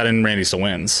might do that and Randy still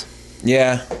wins.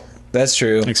 Yeah, that's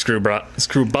true. Like screw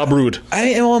Bob Roode. I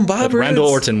am on Bob Let Randall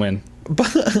Roode's- Orton win.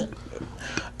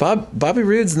 Bobby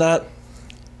Roode's not.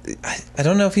 I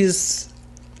don't know if he's.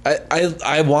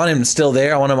 I want him still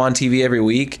there. I want him on TV every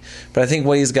week. But I think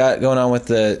what he's got going on with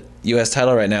the U.S.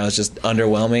 title right now is just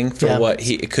underwhelming for Yeah. what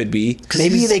it could be.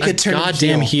 maybe they could a turn him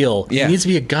goddamn heel. Yeah. He needs to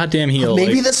be a goddamn heel.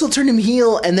 maybe Like, this will turn him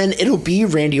heel, and then it'll be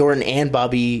Randy Orton and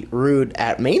Bobby Roode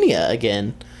at Mania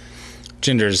again.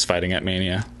 Ginger's fighting at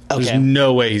Mania. Okay. There's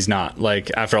no way he's not.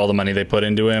 Like after all the money they put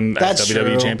into him That's as WWE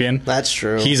true. champion. That's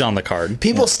true. He's on the card.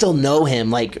 People still know him,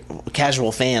 like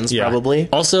casual fans, Yeah. probably.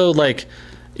 Also, like,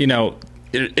 you know,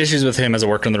 issues with him as a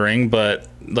worker in the ring, but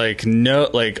like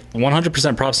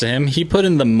 100% props to him. He put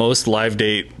in the most live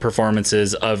date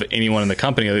performances of anyone in the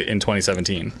company in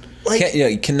 2017. Like,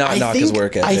 You cannot knock his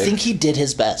work ethic. I think he did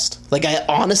his best. Like, I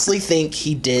honestly think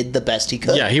he did the best he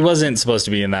could. Yeah, he wasn't supposed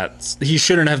to be in that. He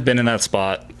shouldn't have been in that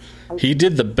spot. He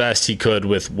did the best he could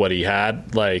with what he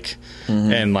had, like,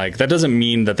 and like that doesn't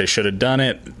mean that they should have done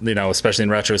it. You know, especially in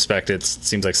retrospect, it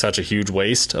seems like such a huge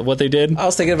waste of what they did. I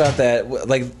was thinking about that.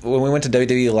 Like when we went to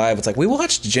WWE Live, it's like we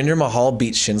watched Jinder Mahal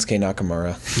beat Shinsuke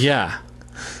Nakamura. Yeah,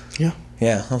 Yeah.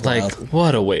 Yeah, that was like wild.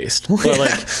 what a waste. But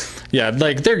like, yeah,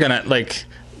 like they're gonna like.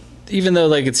 Even though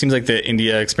like it seems like the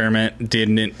India experiment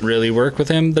didn't really work with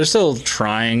him, they're still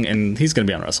trying, and he's going to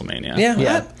be on WrestleMania.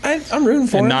 Yeah. I'm rooting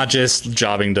for and him. not just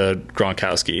jobbing to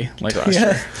Gronkowski like last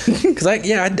Yeah, year. because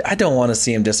I don't want to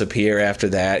see him disappear after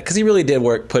that because he really did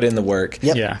put in the work.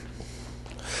 Yep. Yeah,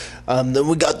 Then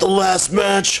we got the last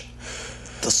match.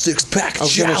 The 6-pack I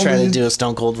was going to try to do a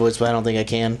Stone Cold voice, but I don't think I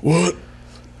can. What?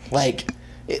 Like,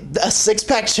 a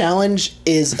six-pack challenge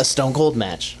is a Stone Cold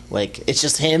match. Like, it's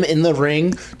just him in the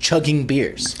ring chugging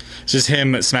beers. it's just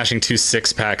him smashing 2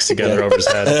 6-packs together over his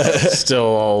head, still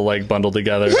all like bundled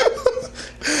together.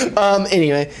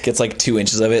 Anyway, Gets like 2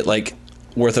 inches of it, like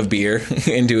worth of beer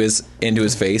into his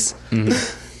face.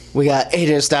 we got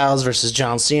AJ Styles versus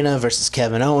John Cena versus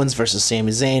Kevin Owens versus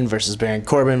Sami Zayn versus Baron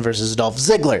Corbin versus Dolph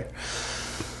Ziggler.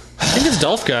 I think it's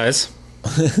Dolph, guys.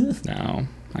 No,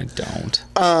 I don't.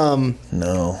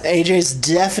 No. AJ's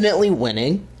definitely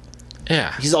winning.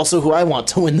 Yeah, He's also who I want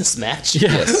to win this match.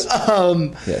 Yes.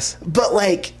 Yes. But,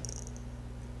 like,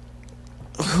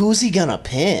 who's he gonna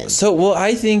pin? So, well,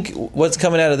 I think what's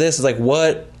coming out of this is like,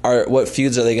 what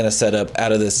feuds are they going to set up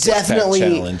out of this 6-pack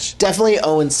challenge? Definitely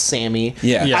Owens Sammy.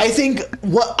 Yeah. Yeah. I think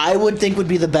what I would think would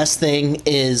be the best thing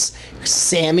is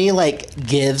Sammy like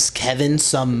gives Kevin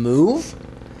some move,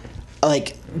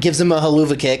 like gives him a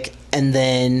haluva kick, and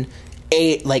then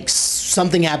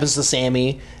something happens to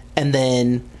Sammy, and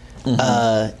then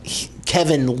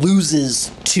Kevin loses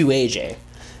to AJ.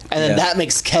 and then Yeah. that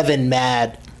makes Kevin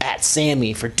mad at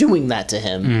Sammy for doing that to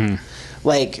him.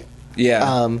 Like,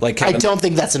 Yeah, like I Kevin- don't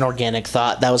think that's an organic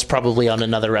thought. That was probably on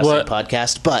another wrestling What?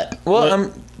 podcast, but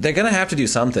Well, they're gonna have to do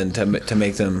something to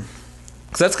make them,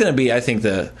 because that's gonna be, I think,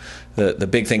 the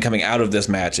big thing coming out of this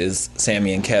match is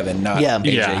Sammy and Kevin, not Yeah.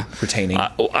 AJ Yeah. retaining.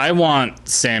 I want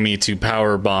Sammy to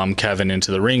power bomb Kevin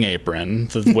into the ring apron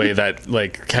the way that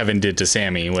like Kevin did to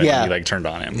Sammy when Yeah. he like turned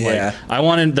on him. Yeah. Like, I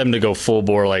wanted them to go full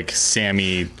bore like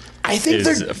Sammy I think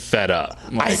is they're. fed up.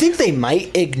 I Like, think they might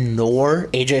ignore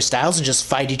AJ Styles and just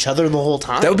fight each other the whole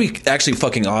time. That would be actually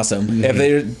fucking awesome if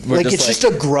they were like just it's just a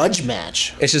grudge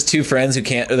match. it's just two friends who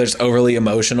can't. They're just overly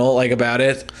emotional like about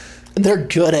it. They're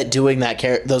good at doing that.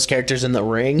 Those characters in the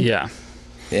ring. yeah.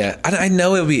 Yeah, I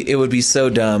know it would be so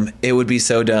dumb. It would be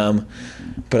so dumb,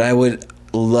 but I would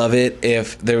love it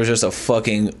if there was just a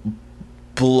fucking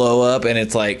blow up and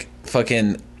it's like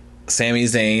fucking Sami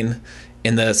Zayn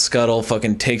in the scuttle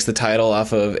fucking takes the title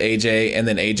off of AJ, and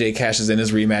then AJ cashes in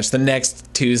his rematch the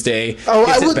next Tuesday. Oh,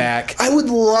 gets I would. it back. I would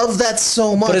love that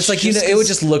so much. But it's like, it would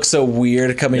just look so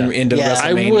weird coming Yeah. into Yeah.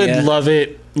 WrestleMania. I would love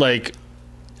it like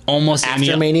almost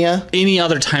After Mania? any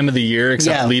other time of the year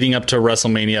except Yeah. leading up to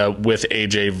WrestleMania with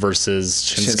AJ versus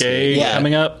Shinsuke Shinsuke,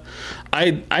 coming up.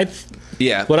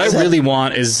 Yeah. What I Is that- really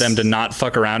want is them to not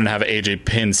fuck around and have AJ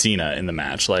pin Cena in the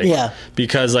match, like, Yeah.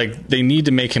 because like they need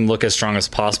to make him look as strong as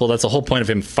possible. That's the whole point of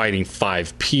him fighting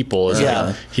 5 people. Is Yeah.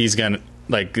 that he's gonna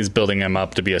like is building him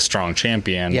up to be a strong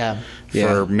champion. Yeah. For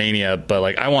Yeah. Mania, but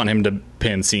like I want him to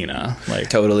pin Cena, like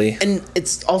Totally. And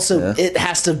it's also it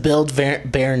has to build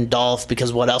Baron Dolph,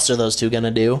 because what else are those two gonna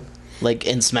do? Like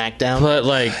in SmackDown. But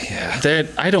like that,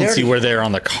 I don't They're- see where they're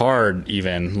on the card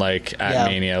even like at Yeah.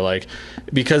 Mania, like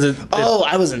because oh,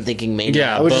 I wasn't thinking Mania.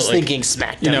 Yeah, I was but, just like, thinking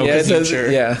SmackDown. you know, Yeah, in it the does,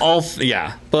 future.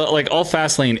 yeah. but like all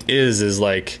Fastlane is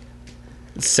like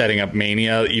setting up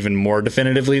Mania even more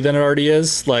definitively than it already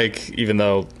is. Like even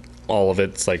though all of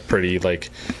it's like pretty like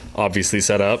obviously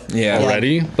set up Yeah.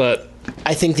 already, but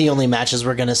I think the only matches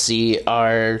we're gonna see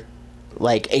are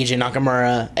like AJ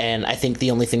Nakamura, and I think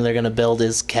the only thing they're gonna build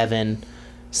is Kevin,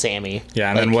 Sammy.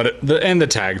 yeah, and Like, then the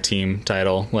tag team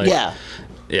title, like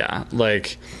Yeah,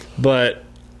 like, but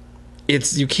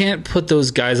it's you can't put those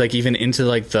guys like even into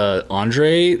like the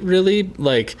Andre really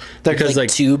like they're because like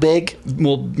too big.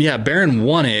 well, yeah, Baron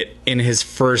won it in his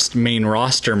first main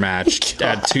roster match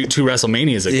at two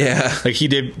WrestleManias ago. Yeah. Like he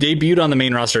debuted on the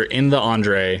main roster in the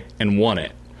Andre and won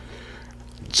it.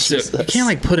 So you Jesus. can't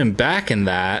like put him back in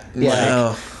that. Yeah. Like,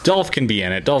 No. Dolph can be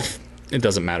in it. Dolph, it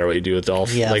doesn't matter what you do with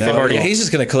Dolph. Yeah, like no, they've already, Yeah, he's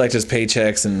just gonna collect his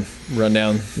paychecks and run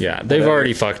down. yeah, they've whatever.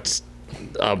 already fucked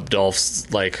up Dolph's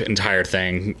like entire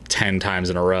thing 10 times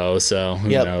in a row. So who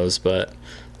Yep. knows? But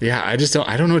yeah, I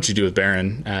don't know what you do with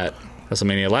Baron at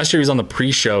WrestleMania. Last year he was on the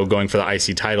pre-show going for the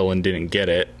IC title and didn't get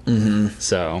it. Mm-hmm.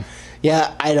 So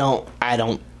Yeah, I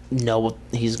don't know what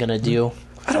he's gonna do.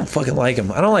 I don't fucking like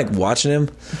him. I don't like watching him.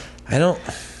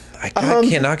 I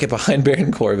cannot get behind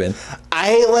Baron Corbin.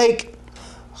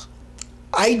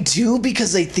 I do,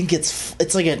 because I think it's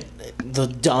like the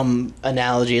dumb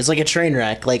analogy. It's like a train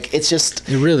wreck. Like it's just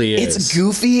it really is. it's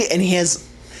goofy, and he's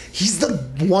the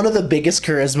one of the biggest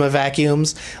charisma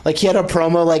vacuums. Like he had a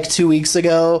promo like 2 weeks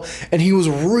ago, and he was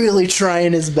really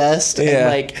trying his best, Yeah. and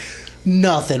like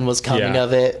nothing was coming Yeah.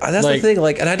 of it. That's Like- the thing.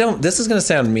 Like, and I don't. This is gonna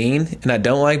sound mean, and I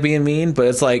don't like being mean, but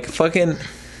it's like fucking.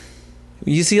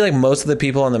 You see, like most of the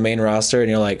people on the main roster, and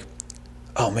you're like,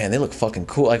 oh man, they look fucking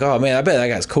cool. Like, oh man, I bet that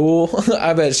guy's cool.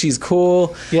 I bet she's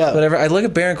cool. Yeah. Whatever. I look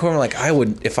at Baron Corbin, like I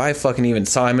would, if I fucking even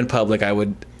saw him in public, I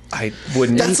wouldn't.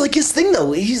 That's like his thing,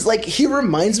 though. He's like, he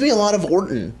reminds me a lot of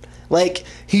Orton. Like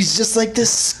he's just like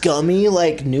this scummy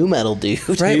like new metal dude.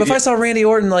 right. But if I saw Randy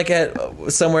Orton like at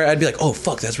somewhere, I'd be like, oh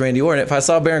fuck, that's Randy Orton. If I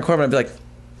saw Baron Corbin, I'd be like,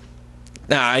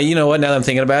 nah, you know what? Now that I'm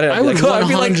thinking about it, I'd be like, I'd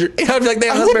be like,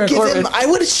 damn, I that's would Baron give Corbin. him. I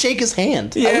would shake his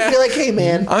hand. I Yeah. would be like, "Hey,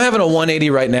 man, I'm having a 180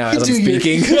 right now as I'm do your,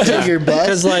 speaking. you do your best."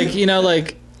 because like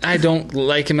like I don't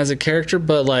like him as a character,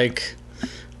 but like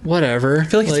whatever. I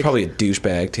feel like he's probably a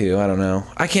douchebag too. I don't know.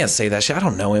 I can't say that shit. I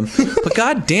don't know him. But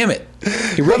god damn it,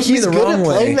 he rubs me he's the good wrong at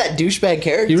way. playing that douchebag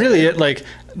character. He really like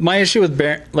my issue with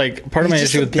Baron. Like part of He's my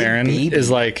just issue a with big Baron baby. is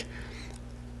like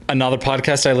another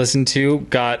podcast I listened to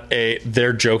got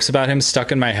their jokes about him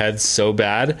stuck in my head so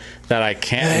bad that I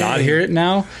can't not hear it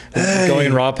now. Going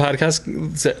in Raw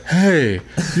podcast, said, "Hey,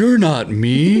 you're not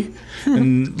me,"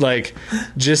 and like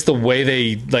just the way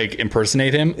they like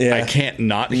impersonate him, Yeah. I can't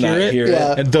not hear Not it. hear it.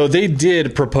 Yeah. And though they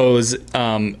did propose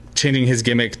changing his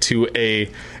gimmick to a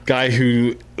guy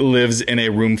who lives in a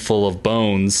room full of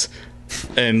bones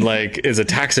and like is a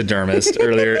taxidermist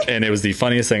earlier, and it was the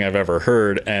funniest thing I've ever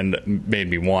heard, and made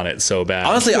me want it so bad.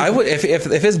 Honestly, I would if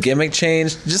his gimmick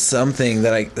changed, just something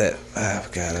oh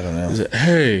god, I don't know.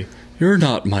 Hey, you're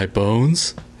not my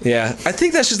bones. Yeah, I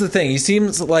think that's just the thing. He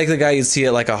seems like the guy you'd see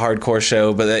at like a hardcore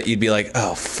show, but that you'd be like,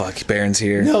 oh fuck, Baron's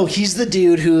here. No, he's the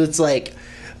dude who it's like,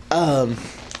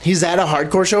 he's at a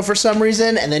hardcore show for some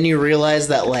reason, and then you realize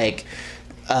that like,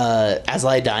 As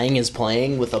I Dying is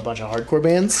playing with a bunch of hardcore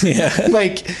bands. Yeah,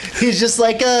 like he's just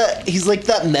like he's like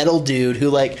that metal dude who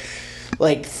like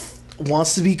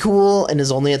wants to be cool and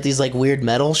is only at these like weird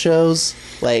metal shows.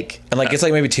 Like and like it's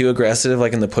like maybe too aggressive,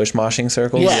 like in the push moshing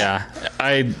circles. Yeah.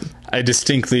 I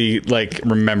distinctly like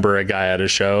remember a guy at a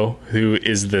show who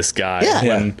is this guy.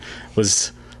 Yeah. And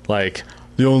was like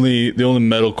the only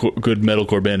good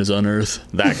metalcore band is Unearth.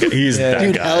 That guy, he's that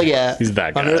dude, guy. hell yeah, He's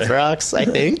that guy. Unearth rocks, I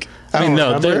think. I mean,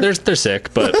 no, remember. they're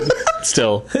sick, but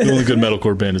still, the only good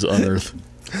metalcore band is Unearth.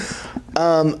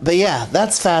 But yeah,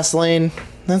 that's Fastlane.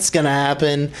 That's gonna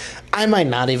happen. I might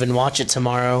not even watch it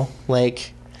tomorrow.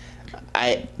 Like,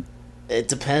 it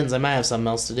depends. I might have something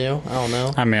else to do. I don't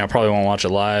know. I mean, I probably won't watch it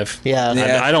live. Yeah.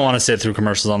 Yeah. I don't want to sit through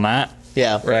commercials on that.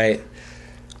 Yeah. Right.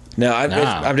 No, I'm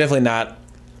definitely not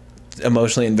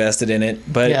emotionally invested in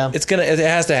it, but Yeah. it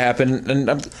has to happen, and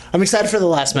I'm excited for the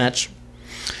last match.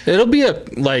 It'll be a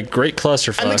like great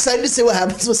clusterfuck. I'm excited to see what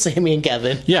happens with Sammy and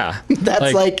Kevin. Yeah,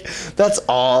 That's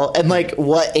all. And like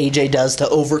what AJ does to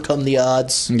overcome the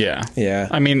odds. yeah. Yeah.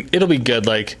 I mean, it'll be good.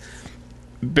 Like,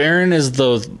 Baron is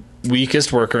the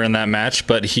weakest worker in that match,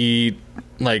 but he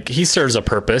serves a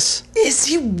purpose. Is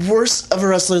he worse of a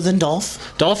wrestler than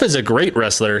Dolph? Dolph is a great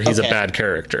wrestler. He's a Okay. bad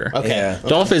character. Okay. Yeah.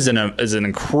 Dolph is an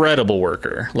incredible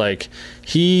worker. Like,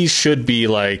 he should be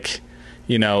like,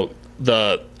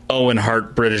 the Owen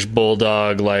Hart British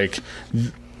Bulldog, like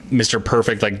Mr.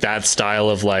 Perfect, like that style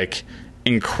of like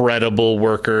incredible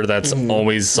worker that's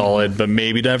always solid, but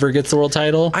maybe never gets the world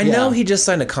title. I know he just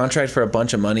signed a contract for a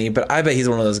bunch of money, but I bet he's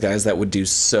one of those guys that would do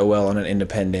so well on an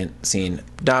independent scene.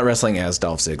 Not wrestling as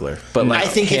Dolph Ziggler, but like I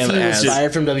think if him he was as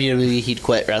fired from WWE, he'd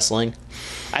quit wrestling.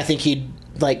 I think he'd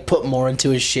like put more into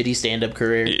his shitty stand-up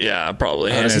career. Yeah,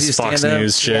 probably. And does he his do Fox stand-up?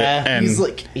 News shit. Yeah, And he's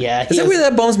like, yeah, Is it weird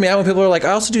that bums me out when people are like,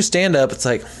 I also do stand up? It's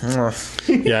like,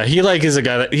 yeah, he like is a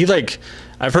guy that he like.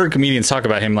 I've heard comedians talk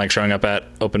about him like showing up at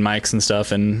open mics and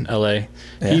stuff in LA.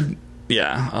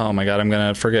 Yeah. Oh my god, I'm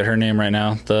gonna forget her name right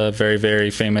now. The very,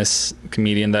 very famous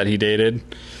comedian that he dated.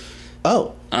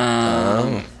 oh,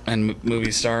 And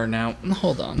movie star now.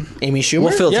 Hold on. Amy Schumer.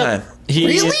 we'll fill Yep. time.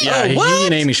 Really? Yeah, Oh, he what?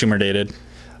 and Amy Schumer dated.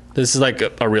 This is like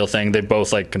a real thing. They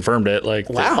both like confirmed it. Like,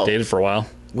 Wow. they dated for a while.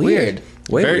 Weird.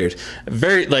 Way very, weird.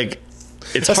 Very like.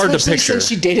 It's hard to Especially picture. since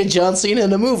she dated John Cena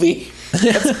in a movie.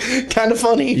 That's kind of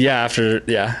funny. Yeah, after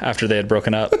they had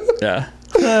broken up. Yeah.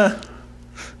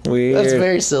 Weird. That's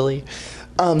very silly.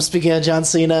 Speaking of John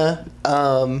Cena,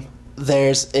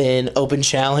 there's an open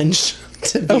challenge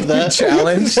to be the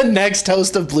challenge? the next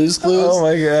host of Blue's Clues. Oh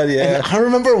my god, yeah. And I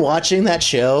remember watching that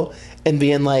show and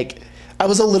being like, I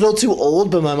was a little too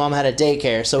old, but my mom had a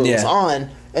daycare, so it was Yeah. on.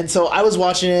 And so I was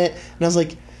watching it, and I was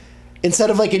like, instead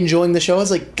of like enjoying the show, I was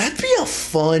like, that'd be a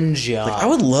fun job. I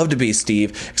would love to be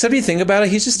Steve. Except you think about it,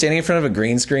 he's just standing in front of a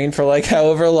green screen for like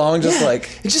however long, just Yeah. like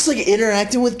it's just like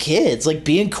interacting with kids, like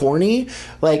being corny.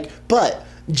 Like, but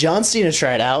John Cena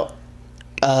tried out.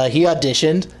 He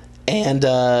auditioned, and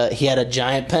he had a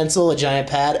giant pencil, a giant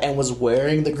pad, and was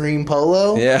wearing the green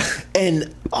polo. Yeah.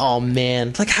 And oh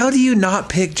man, like how do you not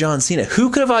pick John Cena?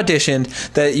 Who could have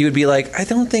auditioned that you would be like, I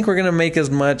don't think we're gonna make as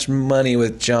much money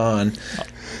with John.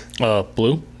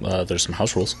 Blue. There's some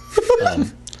house rules.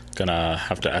 Gonna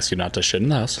have to ask you not to shit in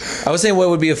the house. I was saying what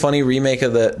would be a funny remake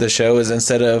of the show is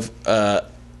instead of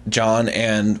John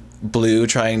and Blue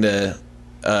trying to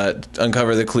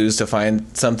uncover the clues to find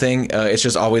something, it's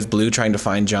just always Blue trying to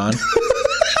find John.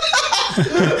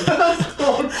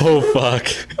 Oh fuck.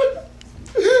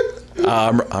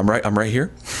 I'm right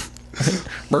here.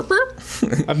 Burp, burp.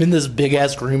 I'm in this big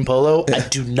ass green polo. I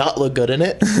do not look good in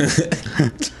it.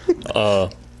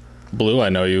 Blue, I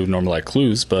know you normally like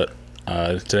clues, but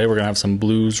today we're gonna have some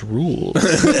Blues rules.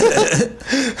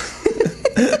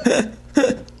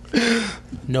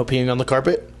 No peeing on the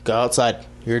carpet. Go outside.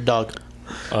 You're a dog.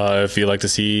 If you'd like to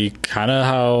see kind of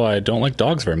how I don't like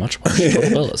dogs very much, watch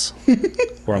Goodfellas,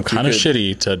 where I'm kind of good.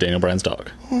 shitty to Daniel Bryan's dog.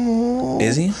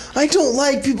 Is he? I don't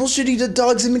like people shitty to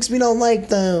dogs. It makes me not like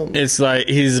them. It's like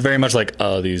he's very much like,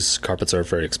 these carpets are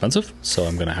very expensive, so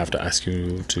I'm gonna have to ask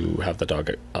you to have the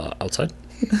dog outside.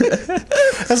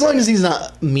 As long as he's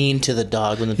not mean to the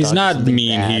dog when the He's dog not does something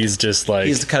mean. bad. He's just like,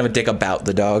 He's kind of a dick about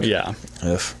the dog. yeah.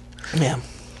 Ugh. Yeah.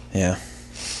 Yeah.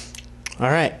 All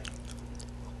right.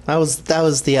 That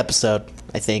was the episode,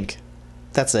 I think.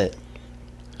 That's it.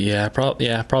 Yeah, probably.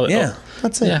 Yeah, probably. Yeah.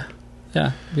 That's it.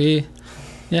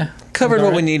 Covered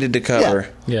what we needed to cover.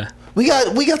 Yeah. We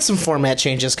got some format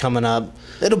changes coming up.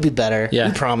 It'll be better. Yeah.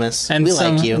 We promise. And we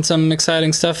some, like you. and some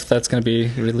exciting stuff that's going to be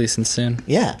releasing soon.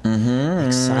 Yeah. Mm-hmm.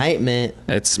 Excitement.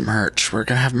 It's merch. We're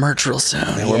going to have merch real soon.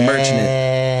 We're merching it.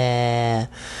 Yeah.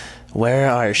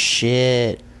 Wear our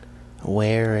shit.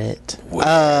 Wear it.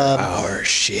 Our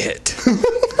shit.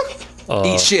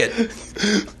 Eat shit.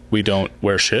 We don't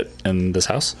wear shit in this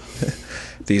house.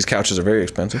 These couches are very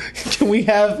expensive. Can we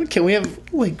have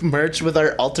like merch with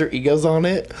our alter egos on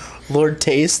it? Lord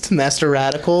Taste, Master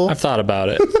Radical. I've thought about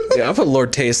it. Yeah, I'll put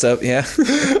Lord Taste up. Yeah.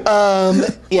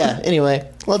 Yeah. Anyway,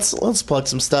 let's plug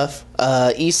some stuff.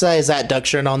 Isai is at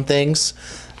Duckshirt on things.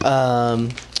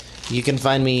 You can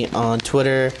find me on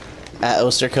Twitter at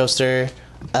Ostercoaster,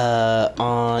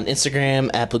 on Instagram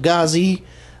at Bugazi.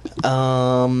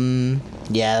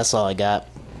 Yeah, that's all I got.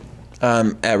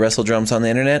 At Wrestle Drums on the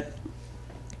internet.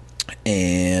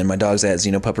 And my dog's at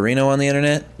Zeno Paparino on the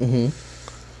internet. Mm-hmm.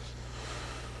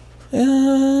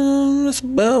 That's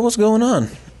about what's going on.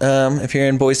 If you're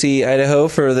in Boise, Idaho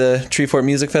for the Treefort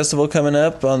Music Festival coming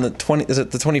up on the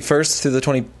 21st through the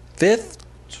 25th?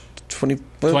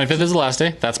 25th is the last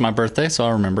day. That's my birthday, so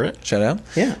I'll remember it. Shout out.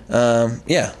 Yeah.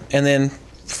 Yeah. And then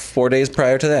 4 days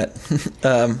prior to that.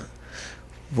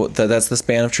 That's the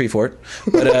span of Treefort.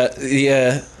 But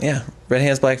yeah, Red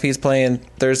Hands Black Feet's playing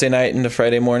Thursday night into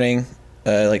Friday morning,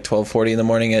 like 12:40 in the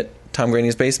morning at Tom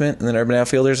Graney's basement, and then Urban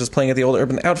Outfielders is playing at the old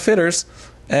Urban Outfitters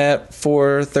at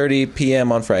 4:30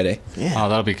 p.m. on Friday. Yeah. Oh,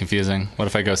 that'll be confusing. What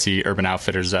if I go see Urban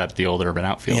Outfitters at the old Urban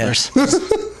Outfielders? Yeah.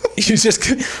 You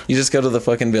just go to the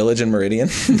fucking Village in Meridian.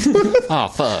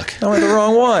 Oh, fuck. I went the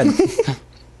wrong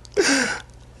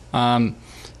one.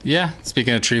 Yeah,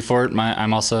 speaking of Treefort,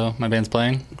 my band's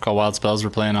playing. We're called Wild Spells. We're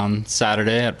playing on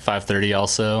Saturday at 5:30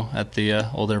 also at the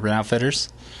old Urban Outfitters.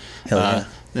 Hell yeah.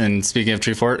 And speaking of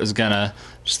Treefort, I was gonna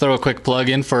just throw a quick plug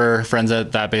in for friends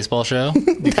at that baseball show.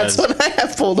 That's what I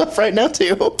have pulled up right now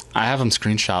too. I have them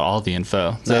screenshot all the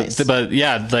info. Nice. But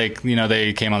yeah, like,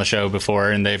 they came on the show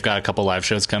before and they've got a couple live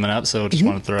shows coming up. So just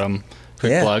want to throw them a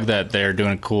quick plug that they're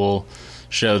doing a cool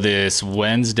show this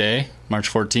Wednesday, March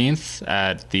 14th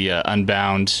at the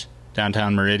Unbound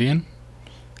downtown Meridian.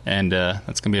 And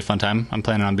that's going to be a fun time. I'm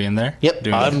planning on being there. Yep,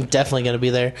 I'm definitely going to be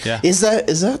there. Yeah. Is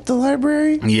that the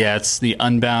library? Yeah, it's the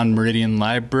Unbound Meridian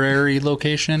Library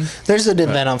location. There's an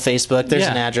event on Facebook. There's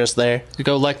an address there. You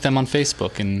go like them on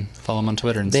Facebook and follow them on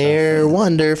Twitter and They're stuff.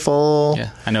 wonderful. Yeah,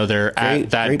 I know they're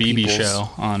at that BB peoples. show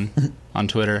on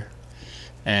Twitter.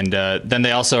 And then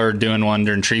they also are doing one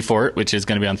during Treefort, which is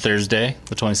going to be on Thursday,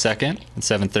 the 22nd, at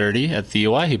 7:30 at the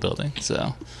Oahe building.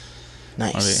 So,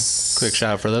 Nice. quick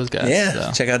shout out for those guys. Yeah.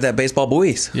 So, Check out that Baseball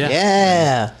Boys.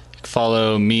 Yeah.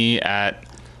 follow me at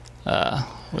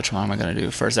which one am I going to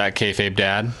do first? At Kayfabe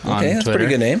Dad on Okay, that's a Twitter.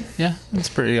 pretty good name. Yeah, it's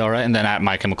pretty all right. And then at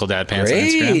My Chemical Dad Pants on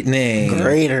Great Instagram. name.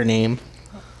 Greater name.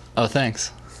 Oh,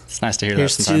 thanks. It's nice to hear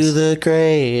Here's that sometimes. to the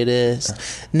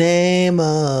greatest name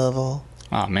of all.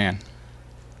 Oh man,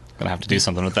 gonna have to do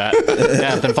something with that.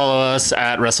 Yeah, then follow us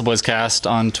at WrestleBoysCast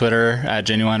on Twitter, at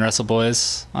Genuine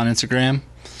WrestleBoys on Instagram.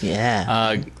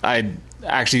 Yeah. I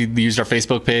actually used our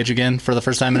Facebook page again for the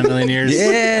first time in a million years.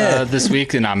 Yeah. This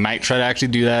week, and I might try to actually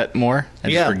do that more. I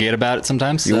just forget about it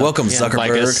sometimes. You're welcome,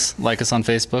 Zuckerberg. Like us on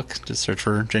Facebook. Just search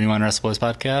for Genuine WrestleBoys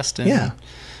Podcast. And,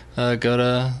 go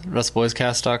to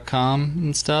WrestleBoysCast.com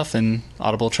and stuff, and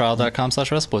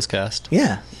audibletrial.com/WrestleBoysCast.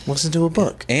 Yeah. Listen to a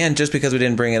book. And just because we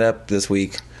didn't bring it up this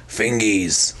week,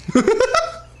 fingies.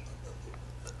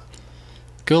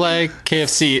 Go like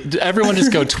KFC. Everyone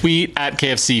just go tweet at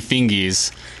KFC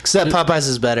Fingies. Except Popeyes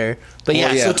is better. But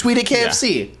Well, yeah. so tweet at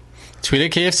KFC. Tweet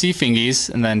at KFC Fingies,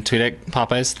 and then tweet at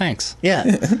Popeyes. Thanks. Yeah.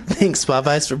 Thanks,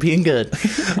 Popeyes, for being good.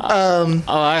 Oh,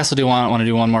 I also do want to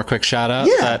do one more quick shout out.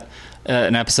 Yeah. That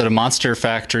an episode of Monster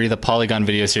Factory, the Polygon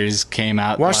video series, came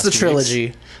out. Watch last the 2 trilogy.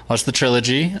 weeks. Watch the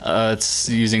trilogy. It's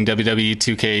using WWE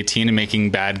 2K18 and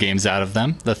making bad games out of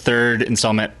them. The third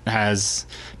installment has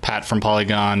Pat from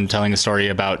Polygon telling a story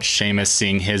about Sheamus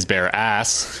seeing his bare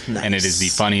ass, and it is the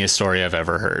funniest story I've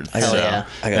ever heard. Hell yeah.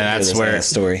 I gotta hear this last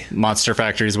story. Monster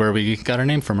Factory is where we got our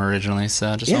name from originally,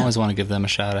 so just always want to give them a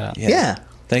shout out. Yeah.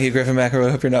 Thank you, Griffin McElroy.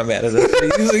 I hope you're not mad at us for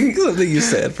using something you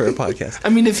said for a podcast. I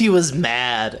mean, if he was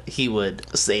mad, he would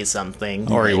say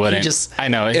something. Or he Like, wouldn't. I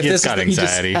know, he's got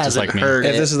anxiety, just like me. heard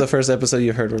If it. this is the first episode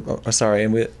you've heard, sorry,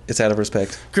 and it's out of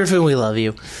respect. Griffin, we love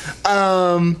you.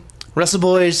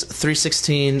 WrestleBoys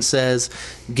 316 says,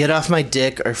 "Get off my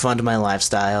dick or fund my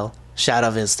lifestyle." Shout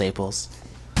out Vince Staples.